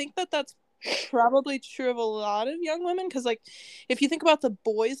I think that that's probably true of a lot of young women, because like, if you think about the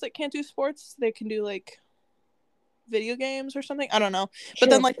boys that can't do sports, they can do like video games or something. I don't know. But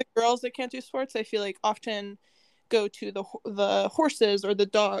then like the girls that can't do sports, I feel like often go to the horses or the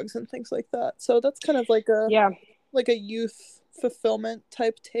dogs and things like that. So that's kind of like a youth fulfillment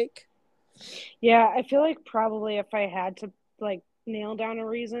type take. Yeah, I feel like probably if I had to like nail down a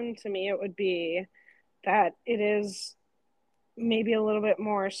reason, to me it would be that it is maybe a little bit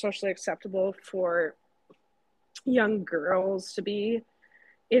more socially acceptable for young girls to be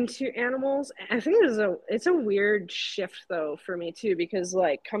into animals. I think it's a weird shift though for me too, because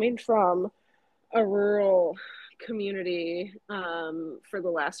like, coming from a rural community for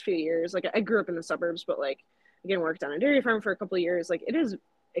the last few years, like, I grew up in the suburbs, but like, again, worked on a dairy farm for a couple of years. Like, it is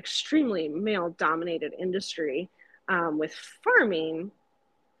extremely male dominated industry with farming,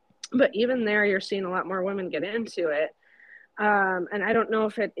 but even there you're seeing a lot more women get into it, and I don't know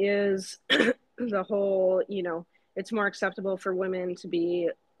if it is the whole, you know, it's more acceptable for women to be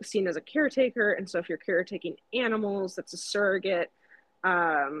seen as a caretaker. And so if you're caretaking animals, that's a surrogate.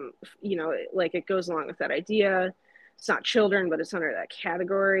 Like it goes along with that idea. It's not children, but it's under that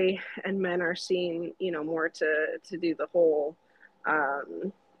category. And men are seen, more to do the whole,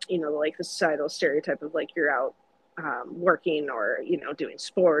 like the societal stereotype of like you're out working or, doing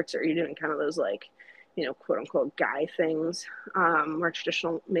sports, or you're doing kind of those like, quote unquote guy things, more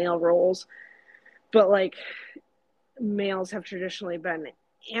traditional male roles. But like males have traditionally been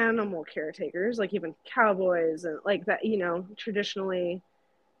animal caretakers, like even cowboys and like that, traditionally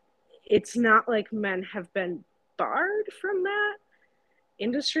it's not like men have been barred from that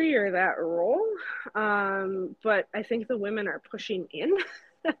industry or that role. But I think the women are pushing in.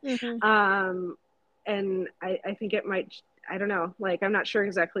 Mm-hmm. And I think it might, I don't know, like I'm not sure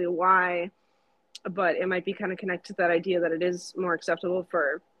exactly why, but it might be kind of connected to that idea that it is more acceptable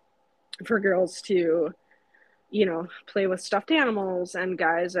for girls to, play with stuffed animals, and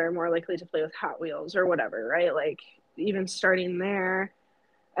guys are more likely to play with Hot Wheels or whatever, right? Like even starting there,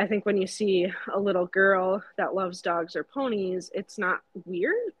 I think when you see a little girl that loves dogs or ponies, it's not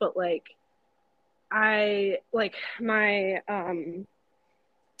weird, but like I like my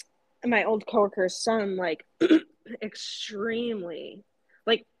old coworker's son, like extremely,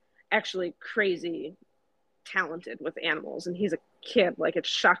 like actually crazy talented with animals, and he's a kid. Like it's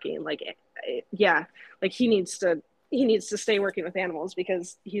shocking. Like yeah, like he needs to stay working with animals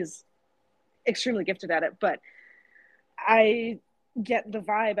because he's extremely gifted at it. But I get the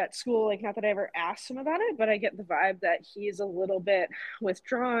vibe at school, like not that I ever asked him about it, but I get the vibe that he's a little bit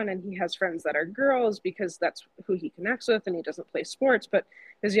withdrawn, and he has friends that are girls because that's who he connects with, and he doesn't play sports. But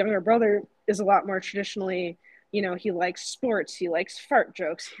his younger brother is a lot more traditionally, he likes sports, he likes fart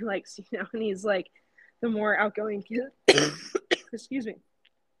jokes, he likes, and he's like the more outgoing kid excuse me,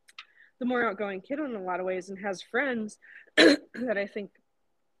 the more outgoing kid in a lot of ways, and has friends that I think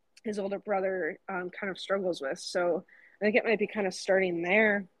his older brother kind of struggles with. So I think it might be kind of starting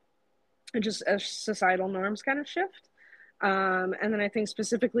there, and just as societal norms kind of shift. And then I think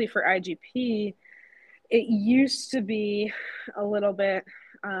specifically for IGP, it used to be a little bit,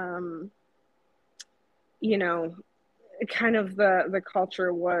 kind of the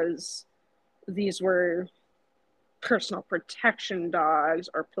culture was these were personal protection dogs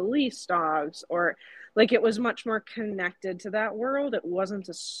or police dogs, or like it was much more connected to that world. It wasn't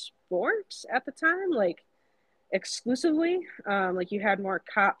a sport at the time, like exclusively. Like you had more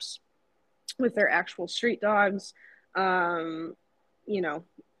cops with their actual street dogs, doing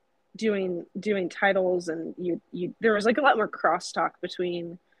titles, and you there was like a lot more crosstalk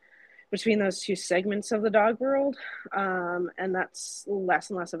between those two segments of the dog world, and that's less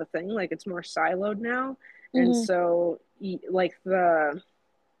and less of a thing. Like it's more siloed now. Mm-hmm. And so like that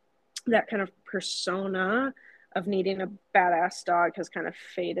kind of persona of needing a badass dog has kind of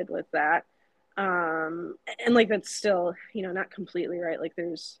faded with that. And like that's still, not completely right. Like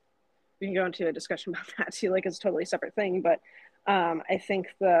we can go into a discussion about that too, like it's a totally separate thing. But I think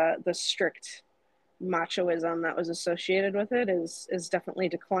the strict machoism that was associated with it is definitely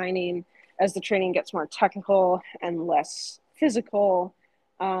declining as the training gets more technical and less physical.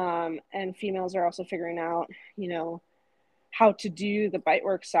 And females are also figuring out, how to do the bite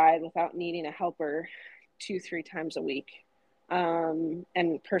work side without needing a helper 2-3 times a week. And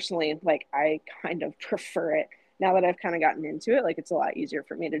personally, like I kind of prefer it now that I've kind of gotten into it. Like it's a lot easier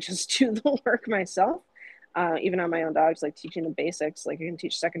for me to just do the work myself. Even on my own dogs, like teaching the basics, like I can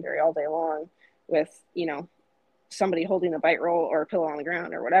teach secondary all day long with, somebody holding a bite roll or a pillow on the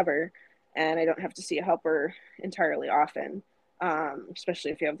ground or whatever. And I don't have to see a helper entirely often,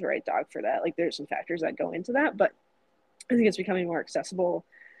 especially if you have the right dog for that. Like there's some factors that go into that, but I think it's becoming more accessible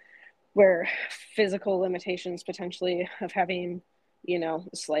where physical limitations potentially of having, a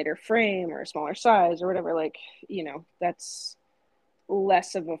slighter frame or a smaller size or whatever, like, that's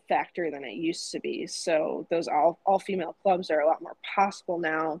less of a factor than it used to be. So those all female clubs are a lot more possible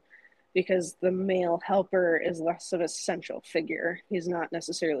now because the male helper is less of a central figure. He's not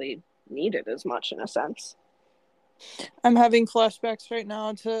necessarily needed as much in a sense. I'm having flashbacks right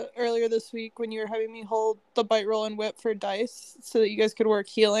now to earlier this week when you were having me hold the bite roll and whip for dice so that you guys could work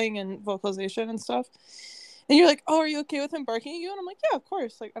healing and vocalization and stuff. And you're like, oh, are you okay with him barking at you? And I'm like, yeah, of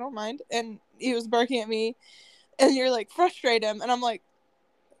course. Like, I don't mind. And he was barking at me. And you're like, frustrate him. And I'm like,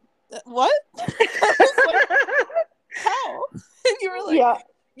 what? I was like, how? And you were like, yeah.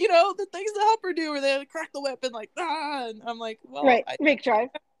 The things the helper do where they crack the whip and like, and I'm like, well, right. Make drive.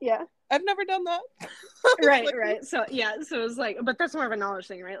 Yeah. I've never done that. Right, like, right. So yeah, so it was like, but that's more of a knowledge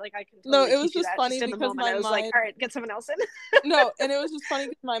thing, right? Like I can totally it was just funny just because my mind, like, all right, get someone else in. No, and it was just funny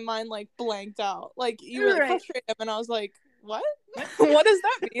because my mind like blanked out. Like you were like, frustrate him, and I was like, what? What does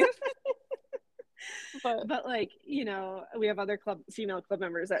that mean? But like, you know, we have other female club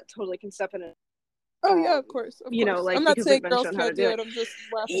members that totally can step in. Oh yeah, of course. You know, like, I'm not because saying they've been girls shown how to can't do do it. it. I'm just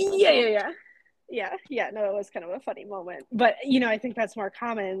laughing. Yeah. No, it was kind of a funny moment. But, you know, I think that's more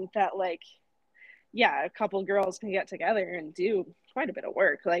common that, like, yeah, a couple girls can get together and do quite a bit of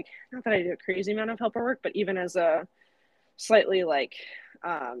work. Like, not that I do a crazy amount of helper work, but even as a slightly, like,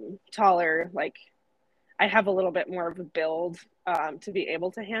 taller, like, I have a little bit more of a build to be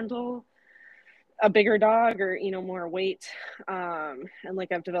able to handle a bigger dog or, you know, more weight. And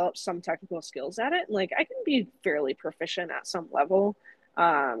like, I've developed some technical skills at it. Like, I can be fairly proficient at some level.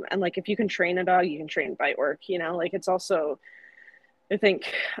 And like, if you can train a dog, you can train bite work, you know, like, it's also, I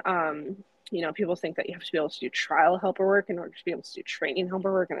think, you know, people think that you have to be able to do trial helper work in order to be able to do training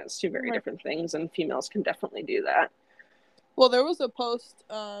helper work. And it's two very different things. And females can definitely do that. Well, there was a post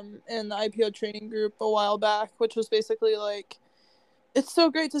in the IPO training group a while back, which was basically like, it's so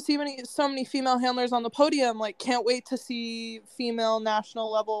great to see so many female handlers on the podium. Like, can't wait to see female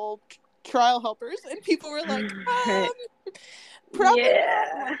national level trial helpers. And people were like, probably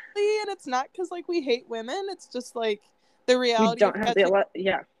not likely. And it's not because like we hate women. It's just like the reality of catching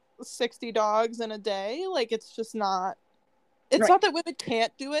 60 dogs in a day. Like, it's just not. It's not that women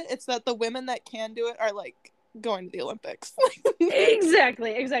can't do it. It's that the women that can do it are like going to the Olympics.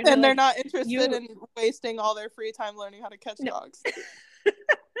 Exactly. And like, they're not interested in wasting all their free time learning how to catch dogs.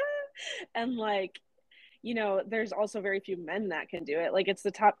 And like, you know, there's also very few men that can do it. Like, it's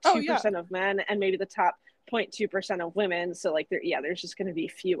the top 2% of men and maybe the top 0.2% of women. So like, there's just going to be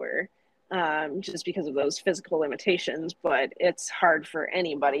fewer just because of those physical limitations, but it's hard for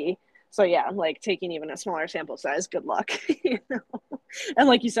anybody. So yeah, like, taking even a smaller sample size, good luck. You know? And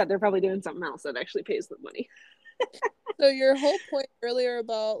like you said, they're probably doing something else that actually pays them money. So your whole point earlier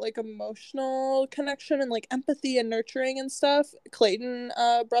about like emotional connection and like empathy and nurturing and stuff, Clayton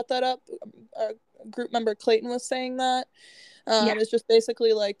brought that up. Group member Clayton was saying that. It's just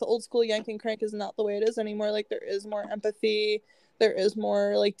basically like the old school yank and crank is not the way it is anymore. Like, there is more empathy, there is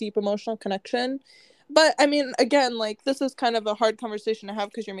more like deep emotional connection. But I mean, again, like, this is kind of a hard conversation to have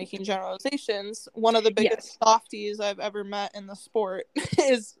because you're making generalizations. One of the biggest softies I've ever met in the sport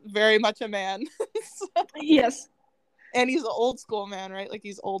is very much a man. Yes. And he's an old school man, right? Like,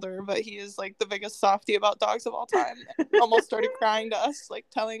 he's older, but he is like the biggest softie about dogs of all time. Almost started crying to us, like,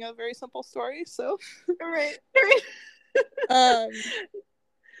 telling a very simple story. So right.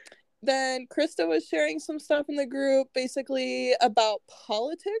 Then Krista was sharing some stuff in the group basically about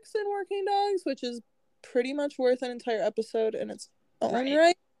politics in working dogs, which is pretty much worth an entire episode in its own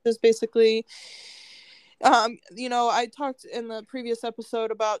right. Just basically, you know, I talked in the previous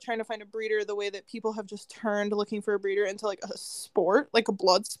episode about trying to find a breeder the way that people have just turned looking for a breeder into like a sport, like a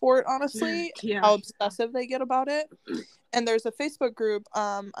blood sport, honestly. How obsessive they get about it. And there's a Facebook group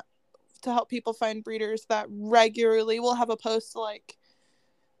to help people find breeders that regularly will have a post like,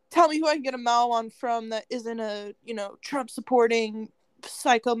 tell me who I can get a Mal on from that isn't a, you know, Trump supporting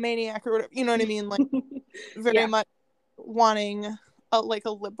psychomaniac or whatever, you know what I mean? Like, very much wanting a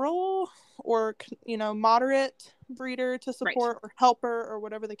liberal or, you know, moderate breeder to support or helper or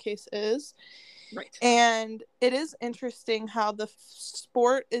whatever the case is. And it is interesting how the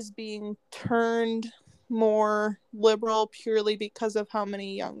sport is being turned more liberal purely because of how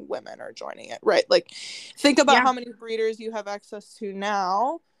many young women are joining it, right? Like, think about how many breeders you have access to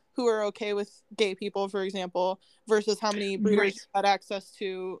now who are okay with gay people, for example, versus how many breeders you had access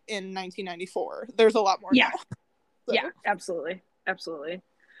to in 1994. There's a lot more now. So. Yeah, absolutely.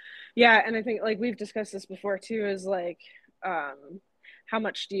 Yeah, and I think, like, we've discussed this before too, is like, how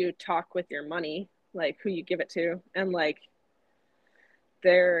much do you talk with your money, like who you give it to, and like,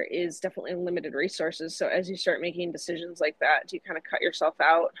 there is definitely limited resources. So as you start making decisions like that, do you kind of cut yourself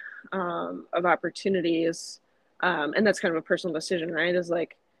out of opportunities? And that's kind of a personal decision, right? Is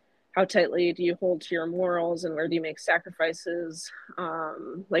like, how tightly do you hold to your morals, and where do you make sacrifices?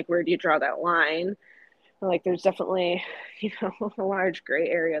 Like, where do you draw that line? Like, there's definitely, you know, a large gray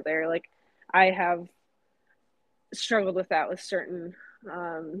area there. Like, I have struggled with that with certain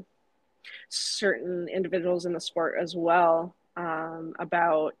individuals in the sport as well,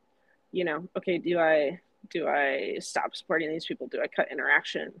 about, you know, okay, do I stop supporting these people? Do I cut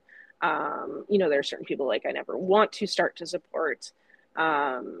interaction? You know, there are certain people like I never want to start to support.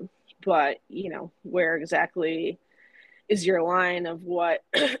 But, you know, where exactly is your line of what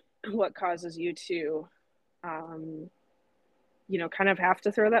what causes you to you know, kind of have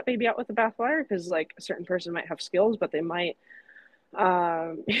to throw that baby out with the bathwater? Because like, a certain person might have skills, but they might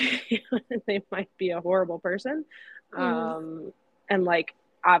they might be a horrible person. And like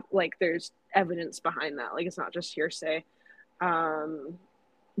there's evidence behind that. Like, it's not just hearsay.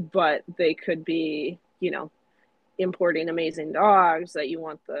 But they could be, importing amazing dogs that you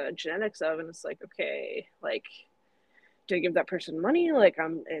want the genetics of, and it's like, okay, like, do I give that person money? Like,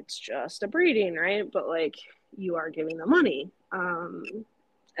 it's just a breeding, right? But like, you are giving them money.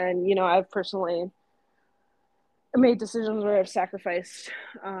 And I've personally made decisions where I've sacrificed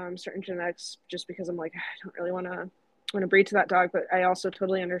certain genetics just because I'm like, I don't really want to breed to that dog, but I also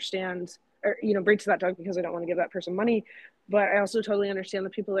totally understand, or breed to that dog because I don't want to give that person money. But I also totally understand the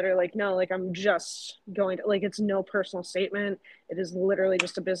people that are like, no, like, I'm just going to, like, it's no personal statement. It is literally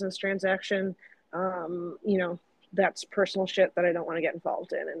just a business transaction. That's personal shit that I don't want to get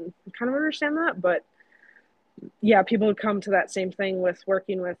involved in, and I kind of understand that. But yeah, people would come to that same thing with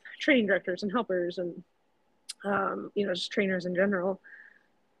working with training directors and helpers and just trainers in general.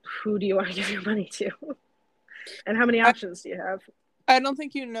 Who do you want to give your money to? And how many options do you have? I don't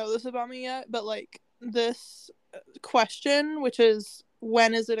think you know this about me yet, but like, this question, which is,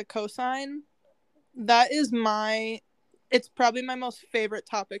 when is it a cosign? That is it's probably my most favorite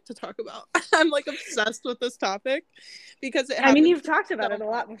topic to talk about. I'm like obsessed with this topic because you've talked about it a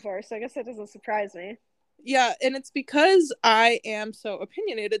lot before, so I guess that doesn't surprise me. Yeah, and it's because I am so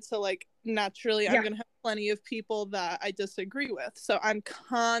opinionated, so like, naturally I'm gonna have plenty of people that I disagree with. So I'm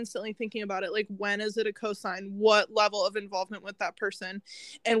constantly thinking about it, like, when is it a cosign? What level of involvement with that person?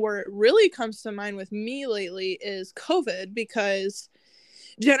 And where it really comes to mind with me lately is COVID, because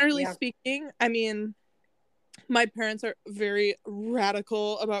generally speaking, I mean, my parents are very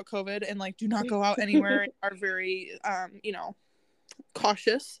radical about COVID and like do not go out anywhere and are very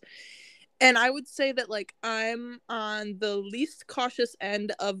cautious. And I would say that like, I'm on the least cautious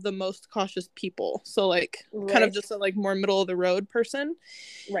end of the most cautious people. So like, kind of just a like more middle of the road person.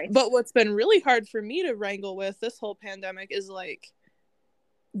 Right. But what's been really hard for me to wrangle with this whole pandemic is like,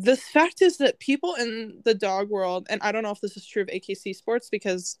 the fact is that people in the dog world, and I don't know if this is true of AKC sports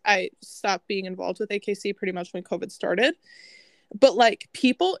because I stopped being involved with AKC pretty much when COVID started, but like,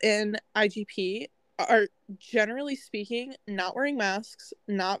 people in IGP are, generally speaking, not wearing masks,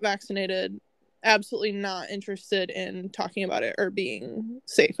 not vaccinated, absolutely not interested in talking about it or being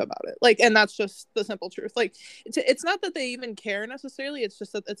safe about it. Like, and that's just the simple truth. Like, it's not that they even care necessarily, it's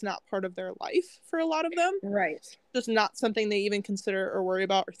just that it's not part of their life for a lot of them. Right. Just not something they even consider or worry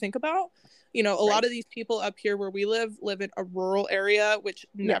about or think about. A lot of these people up here where we live in a rural area, which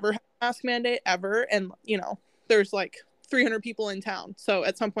never had a mask mandate ever. And, there's like 300 people in town. So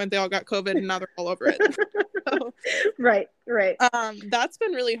at some point they all got COVID and now they're all over it. So, right. That's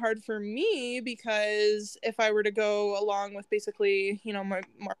been really hard for me because if I were to go along with basically, my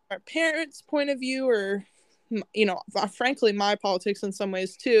parents' point of view, or, frankly, my politics in some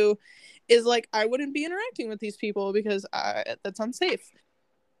ways too, is like, I wouldn't be interacting with these people because that's unsafe.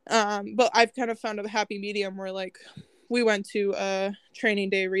 But I've kind of found a happy medium where like, we went to a training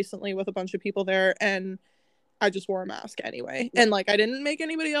day recently with a bunch of people there, and I just wore a mask anyway. And like, I didn't make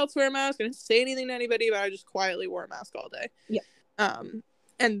anybody else wear a mask. I didn't say anything to anybody, but I just quietly wore a mask all day. Yeah.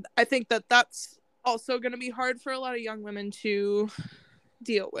 And I think that that's also going to be hard for a lot of young women to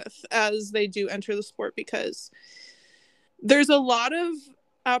deal with as they do enter the sport, because there's a lot of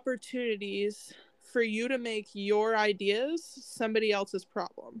opportunities for you to make your ideas somebody else's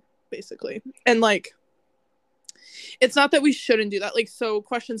problem, basically. And like, it's not that we shouldn't do that. Like, so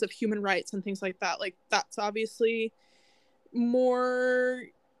questions of human rights and things like that, like, that's obviously more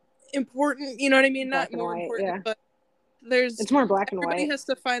important, you know what I mean? Black not more white, important, but it's more black and white. Everybody has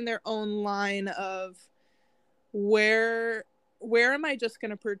to find their own line of where am I just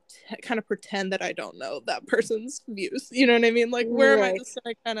gonna kind of pretend that I don't know that person's views, you know what I mean? Like, where am I just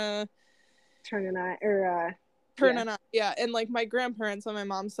gonna kind of turn an eye, or turn an eye? Yeah. And like, my grandparents on my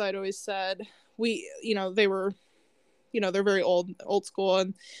mom's side always said, they were, they're very old school,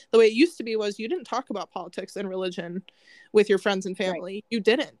 and the way it used to be was you didn't talk about politics and religion with your friends and family. Right. You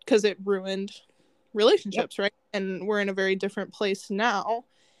didn't, because it ruined relationships. Yep. Right. And we're in a very different place now,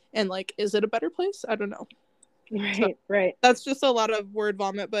 and like, is it a better place? I don't know. Right. That's just a lot of word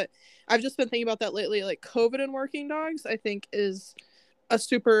vomit, but I've just been thinking about that lately. Like, COVID and working dogs, I think, is a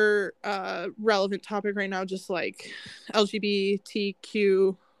super relevant topic right now. Just like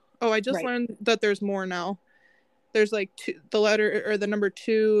LGBTQ. Oh, I just learned that there's more now. There's like the letter or the number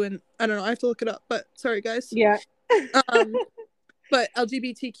 2, and I don't know, I have to look it up, but sorry guys. Yeah. But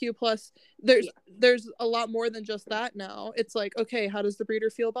LGBTQ plus, there's a lot more than just that now. It's like, okay, how does the breeder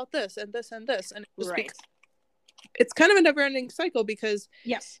feel about this and this and this? And it just it's kind of a never-ending cycle, because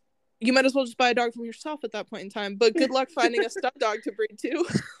you might as well just buy a dog from yourself at that point in time, but good luck finding a step dog to breed to.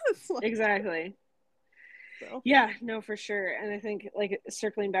 Exactly. So yeah, no, for sure. And I think, like,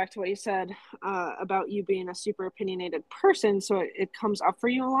 circling back to what you said about you being a super opinionated person, so it comes up for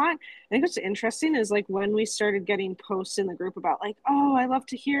you a lot. I think what's interesting is, like, when we started getting posts in the group about, like, oh, I love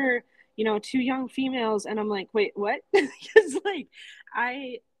to hear, two young females, and I'm like, wait, what? Because, like,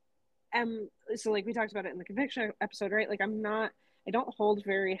 I am, so, like, we talked about it in the conviction episode, right? Like, I don't hold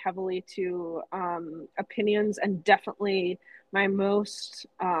very heavily to opinions, and definitely my most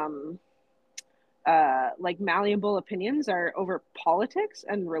like malleable opinions are over politics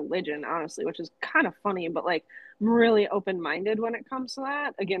and religion, honestly, which is kind of funny, but like I'm really open-minded when it comes to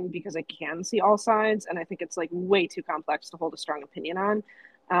that, again, because I can see all sides, and I think it's like way too complex to hold a strong opinion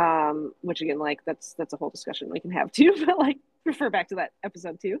on, which again, like that's a whole discussion we can have too, but like refer back to that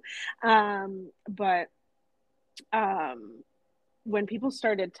episode too. But when people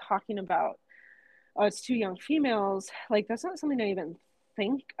started talking about, oh, it's two young females, like that's not something I even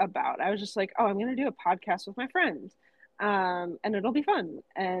think about. I was just like, oh, I'm gonna do a podcast with my friends, and it'll be fun.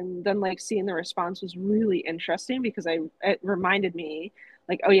 And then like seeing the response was really interesting, because it reminded me,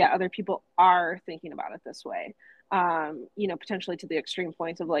 like, oh yeah, other people are thinking about it this way. Potentially to the extreme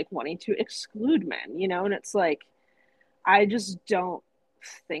point of like wanting to exclude men, and it's like, I just don't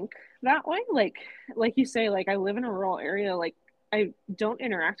think that way. Like you say, like I live in a rural area, like I don't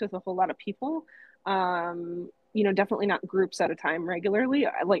interact with a whole lot of people. Definitely not groups at a time regularly,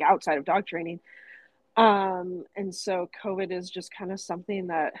 like outside of dog training. And so COVID is just kind of something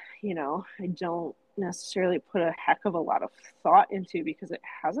that, I don't necessarily put a heck of a lot of thought into, because it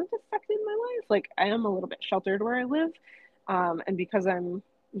hasn't affected my life. Like I am a little bit sheltered where I live. And because I'm,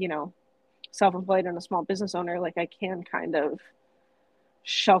 self-employed and a small business owner, like I can kind of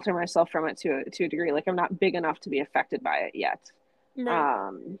shelter myself from it to a degree. Like I'm not big enough to be affected by it yet.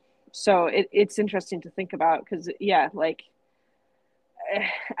 right. So it's interesting to think about, because yeah, like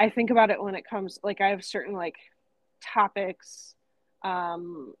I think about it when it comes, like I have certain like topics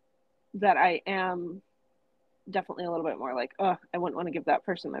that I am definitely a little bit more like, oh, I wouldn't want to give that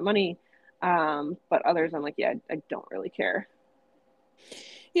person my money. But others I'm like, yeah, I don't really care.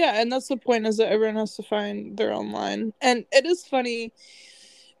 Yeah, and that's the point, is that everyone has to find their own line. And it is funny,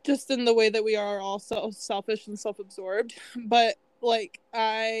 just in the way that we are all so selfish and self-absorbed. But like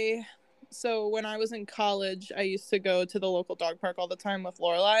so when I was in college, I used to go to the local dog park all the time with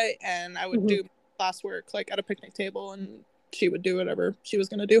Lorelai, and I would do classwork like at a picnic table, and she would do whatever she was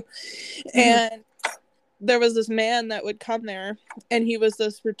gonna do. And there was this man that would come there, and he was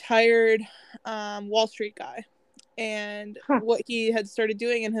this retired Wall Street guy. And what he had started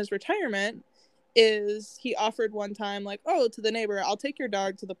doing in his retirement is he offered one time, like, oh, to the neighbor, I'll take your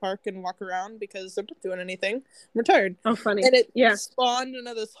dog to the park and walk around because I'm not doing anything. I'm retired. Oh, funny. And it Yeah. spawned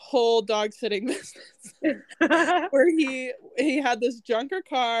into this whole dog sitting business where he had this junker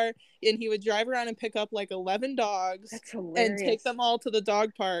car, and he would drive around and pick up like 11 dogs and take them all to the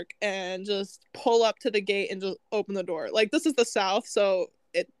dog park and just pull up to the gate and just open the door. Like, this is the South, so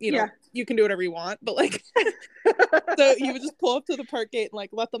you can do whatever you want, but like so he would just pull up to the park gate and like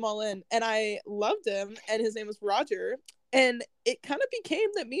let them all in. And I loved him, and his name was Roger. And it kind of became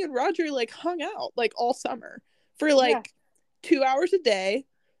that me and Roger like hung out like all summer for like 2 hours a day,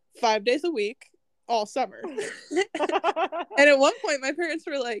 5 days a week, all summer. And at one point my parents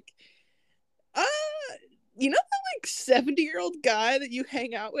were like, that like 70-year-old guy that you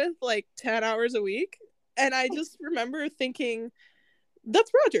hang out with like 10 hours a week? And I just remember thinking,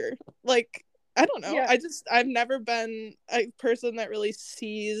 that's Roger. Like, I don't know. Yeah. I've never been a person that really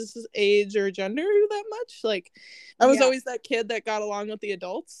sees age or gender that much. Like, I was always that kid that got along with the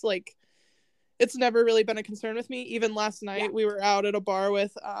adults. Like, it's never really been a concern with me. Even last night, we were out at a bar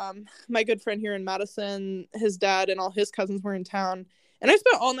with my good friend here in Madison. His dad and all his cousins were in town, and I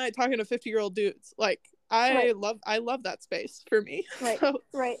spent all night talking to 50-year-old dudes. Like, I love that space for me. Right. So,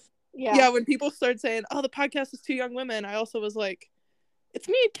 right. Yeah. When people start saying, "Oh, the podcast is two young women," I also was like, it's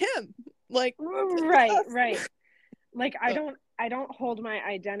me and Kim. Like, right. Like, I don't hold my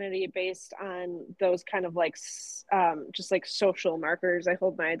identity based on those kind of like just like social markers. I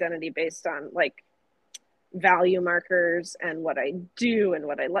hold my identity based on like value markers and what I do and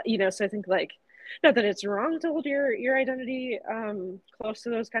what I like, so I think, like, not that it's wrong to hold your identity close to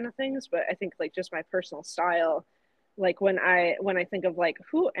those kind of things, but I think like just my personal style, like when I think of like,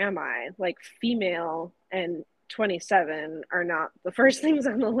 who am I, like female and 27 are not the first things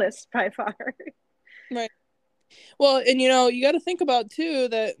on the list by far. Right. Well, and you got to think about too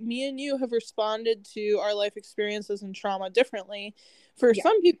that me and you have responded to our life experiences and trauma differently. For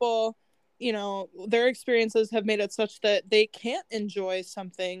some people, their experiences have made it such that they can't enjoy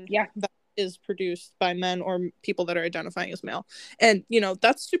something that is produced by men or people that are identifying as male. And, you know,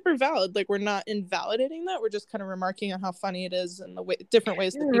 that's super valid. Like, we're not invalidating that. We're just kind of remarking on how funny it is and the different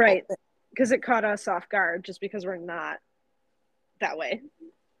ways that people right, because it caught us off guard just because we're not that way.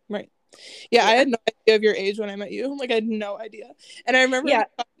 Right. Yeah, I had no idea of your age when I met you. Like, I had no idea. And I remember we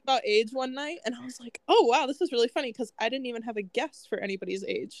talked about age one night, and I was like, oh, wow, this is really funny, because I didn't even have a guess for anybody's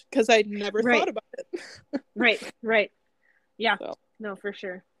age, because I'd never thought about it. Right. Yeah, so. No, for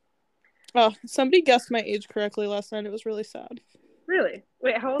sure. Oh, somebody guessed my age correctly last night. It was really sad. Really?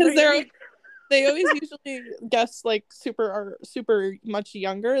 Wait, how old are you? They always usually guess, like, super much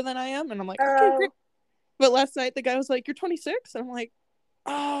younger than I am, and I'm like, okay, great. But last night, the guy was like, you're 26? And I'm like,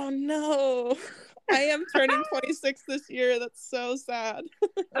 oh no, I am turning 26 this year. That's so sad.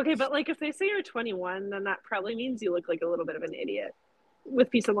 Okay, but like if they say you're 21, then that probably means you look like a little bit of an idiot. With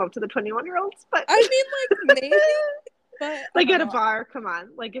peace and love to the 21-year-olds, but I mean, like, maybe, but like at a bar, come on.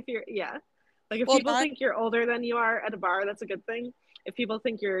 Like if you're like if people think you're older than you are at a bar, that's a good thing. If people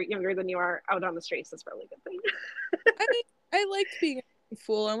think you're younger than you are out on the streets, that's probably a good thing. I liked being a young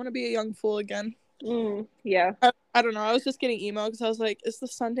fool. I want to be a young fool again. Yeah. I don't know. I was just getting emo because I was like, is the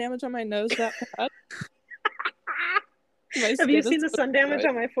sun damage on my nose that bad? Have you seen the sun damage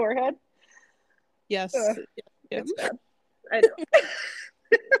on my forehead? Yes. It's bad. I know.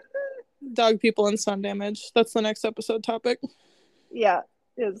 Dog people and sun damage. That's the next episode topic. Yeah.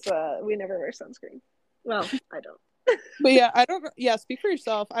 We never wear sunscreen. Well, I don't. But yeah, I don't. Yeah, speak for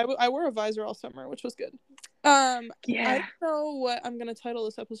yourself. I wore a visor all summer, which was good. I don't know what I'm gonna title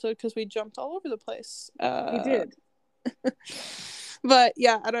this episode because we jumped all over the place. We did. But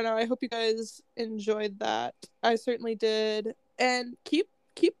yeah, I don't know. I hope you guys enjoyed that. I certainly did. And keep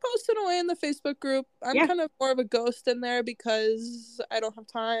posting away in the Facebook group. I'm kind of more of a ghost in there because I don't have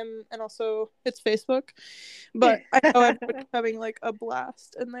time, and also it's Facebook. But I know everybody's having like a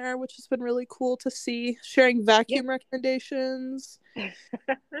blast in there, which has been really cool to see. Sharing vacuum recommendations.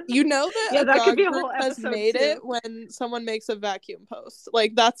 You know that a dog group has made it when someone makes a vacuum post.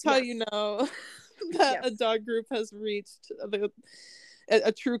 Like, that's how you know that a dog group has reached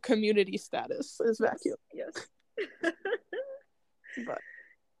a true community status is vacuum. Yes. But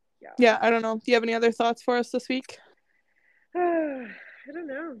yeah, I don't know. Do you have any other thoughts for us this week? I don't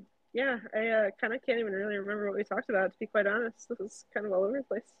know. Yeah, I kind of can't even really remember what we talked about, to be quite honest. This is kind of all over the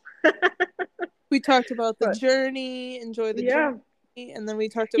place. We talked about the journey, enjoy the journey, and then we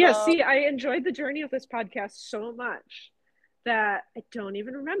talked about... Yeah, see, I enjoyed the journey of this podcast so much that I don't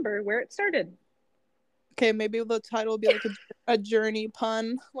even remember where it started. Okay, maybe the title will be like a journey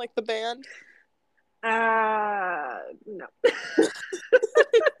pun, like the band. No.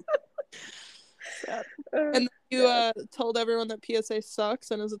 Sad. And you told everyone that PSA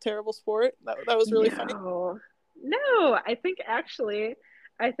sucks and is a terrible sport. That was really funny. No, I think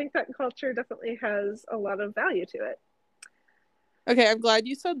that culture definitely has a lot of value to it. Okay, I'm glad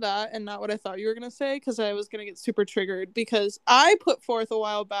you said that and not what I thought you were going to say, because I was going to get super triggered, because I put forth a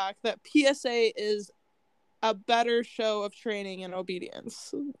while back that PSA is a better show of training and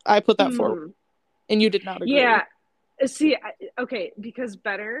obedience. I put that forward, and you did not agree. Yeah. See, okay, because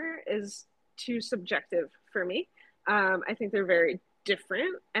better is too subjective for me. I think they're very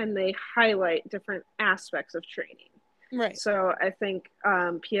different, and they highlight different aspects of training. Right. So I think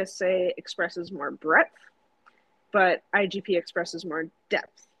PSA expresses more breadth, but IGP expresses more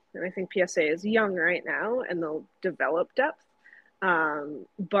depth. And I think PSA is young right now, and they'll develop depth.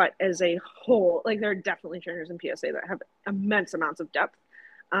 But as a whole, like, there are definitely trainers in PSA that have immense amounts of depth.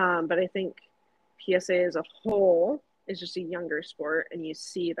 But I think PSA as a whole is just a younger sport, and you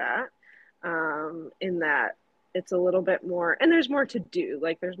see that in that it's a little bit more, and there's more to do.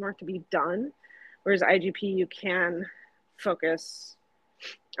 Like, there's more to be done. Whereas IGP, you can focus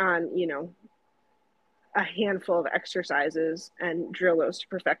on, you know, a handful of exercises and drill those to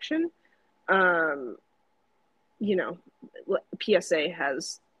perfection. You know, PSA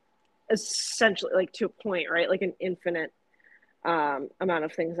has essentially, like, to a point, right? Like an infinite amount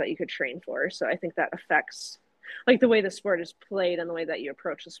of things that you could train for. So I think that affects, like, the way the sport is played and the way that you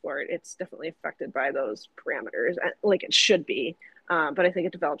approach the sport. It's definitely affected by those parameters, like it should be. But I think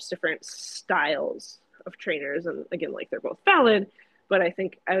it develops different styles of trainers, and again, like, they're both valid, but I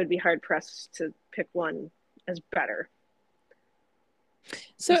think I would be hard pressed to pick one as better.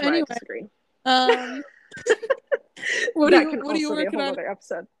 So anyway, what are you working on?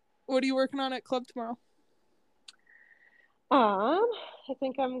 What are you working on at club tomorrow? I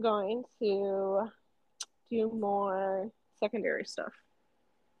think I'm going to do more secondary stuff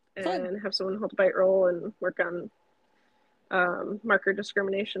and have someone hold a bite roll and work on marker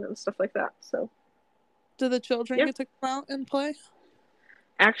discrimination and stuff like that. So, do the children get to come out and play?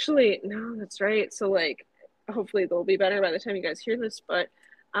 Actually, no, that's right. So like, hopefully they'll be better by the time you guys hear this. But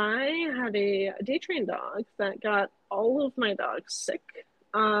I had a day train dog that got all of my dogs sick.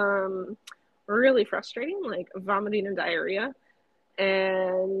 Really frustrating, like vomiting and diarrhea.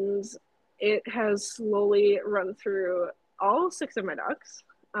 And it has slowly run through all 6 of my dogs.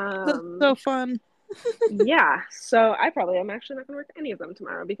 That's so fun. Yeah, so I probably am actually not going to work any of them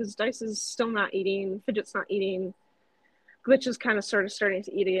tomorrow because Dice is still not eating, Fidget's not eating, Glitch is kind of sort of starting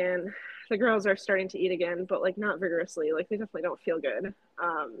to eat again. The girls are starting to eat again, but like not vigorously. Like they definitely don't feel good.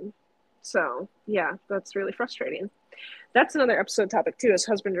 So yeah, that's really frustrating. That's another episode topic too, is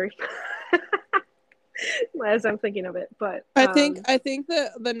husbandry. As I'm thinking of it, but I think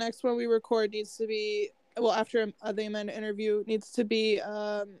that the next one we record needs to be, well, after the Amanda interview, needs to be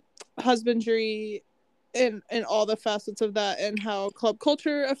husbandry in all the facets of that, and how club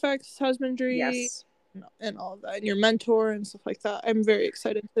culture affects husbandry. Yes. And all of that, and your mentor and stuff like that. I'm very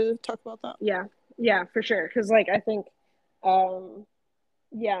excited to talk about that. Yeah, for sure. Because like I think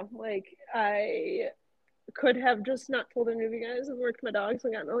yeah, like I could have just not told any of you guys and worked my dogs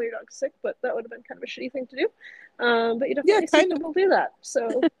and gotten all your dogs sick, but that would have been kind of a shitty thing to do. But you definitely see people do that.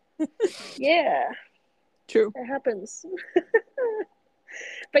 So yeah. True. It happens.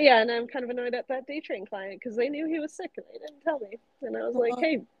 But yeah, and I'm kind of annoyed at that day train client because they knew he was sick and they didn't tell me. And I was like,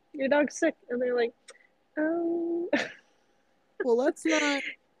 hey, your dog's sick. And they're like, oh. Well, let's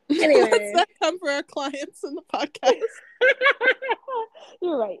not come for our clients in the podcast.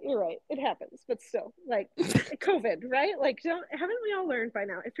 You're right. It happens. But still, like, COVID, right? Like, haven't we all learned by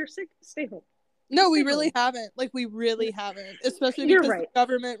now? If you're sick, stay home. No, we really haven't. Like, we really haven't. Especially because the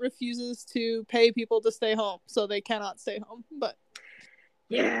government refuses to pay people to stay home, so they cannot stay home. But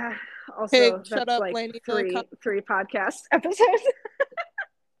yeah, also hey, shut up, like Laney. Three podcast episodes.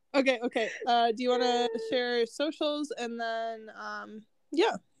 Okay. Do you want to share socials and then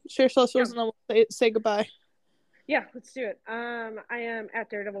share socials and then we'll say goodbye. Yeah, let's do it. I am at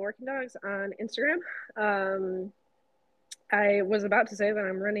Daredevil Working Dogs on Instagram. I was about to say that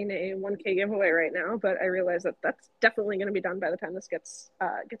I'm running a 1K giveaway right now, but I realize that that's definitely going to be done by the time this gets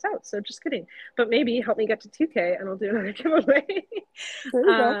out. So just kidding. But maybe help me get to 2K and I'll do another giveaway. There you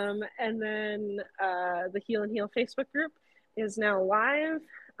go. And then the Heal and Heal Facebook group is now live.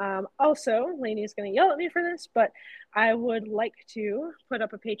 Also, Laney is going to yell at me for this, but I would like to put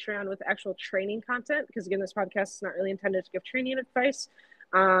up a Patreon with actual training content because, again, this podcast is not really intended to give training advice.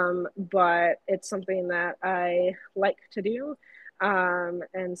 But it's something that I like to do.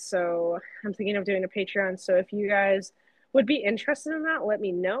 And so I'm thinking of doing a Patreon. So if you guys would be interested in that, let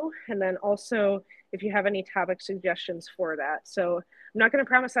me know. And then also if you have any topic suggestions for that. So I'm not going to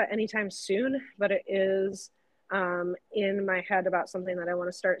promise that anytime soon, but it is in my head about something that I want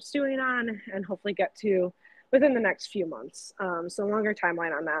to start stewing on and hopefully get to within the next few months. So longer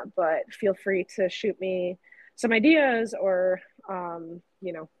timeline on that, but feel free to shoot me some ideas or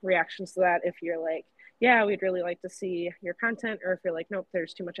reactions to that if you're like, yeah, we'd really like to see your content, or if you're like, nope,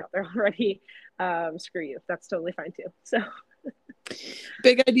 there's too much out there already, screw you. That's totally fine too. So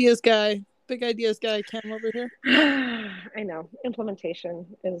big ideas guy Cam over here. I know implementation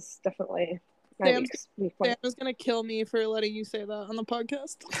is definitely Sam is gonna kill me for letting you say that on the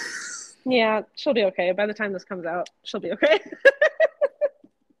podcast. Yeah, she'll be okay. By the time this comes out, she'll be okay.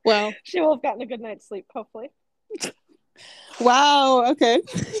 Well, she will have gotten a good night's sleep, hopefully. Wow. Okay.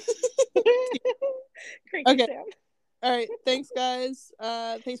 Okay. Sam. All right. Thanks, guys.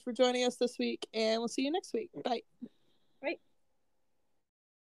 Thanks for joining us this week, and we'll see you next week. Bye. Bye.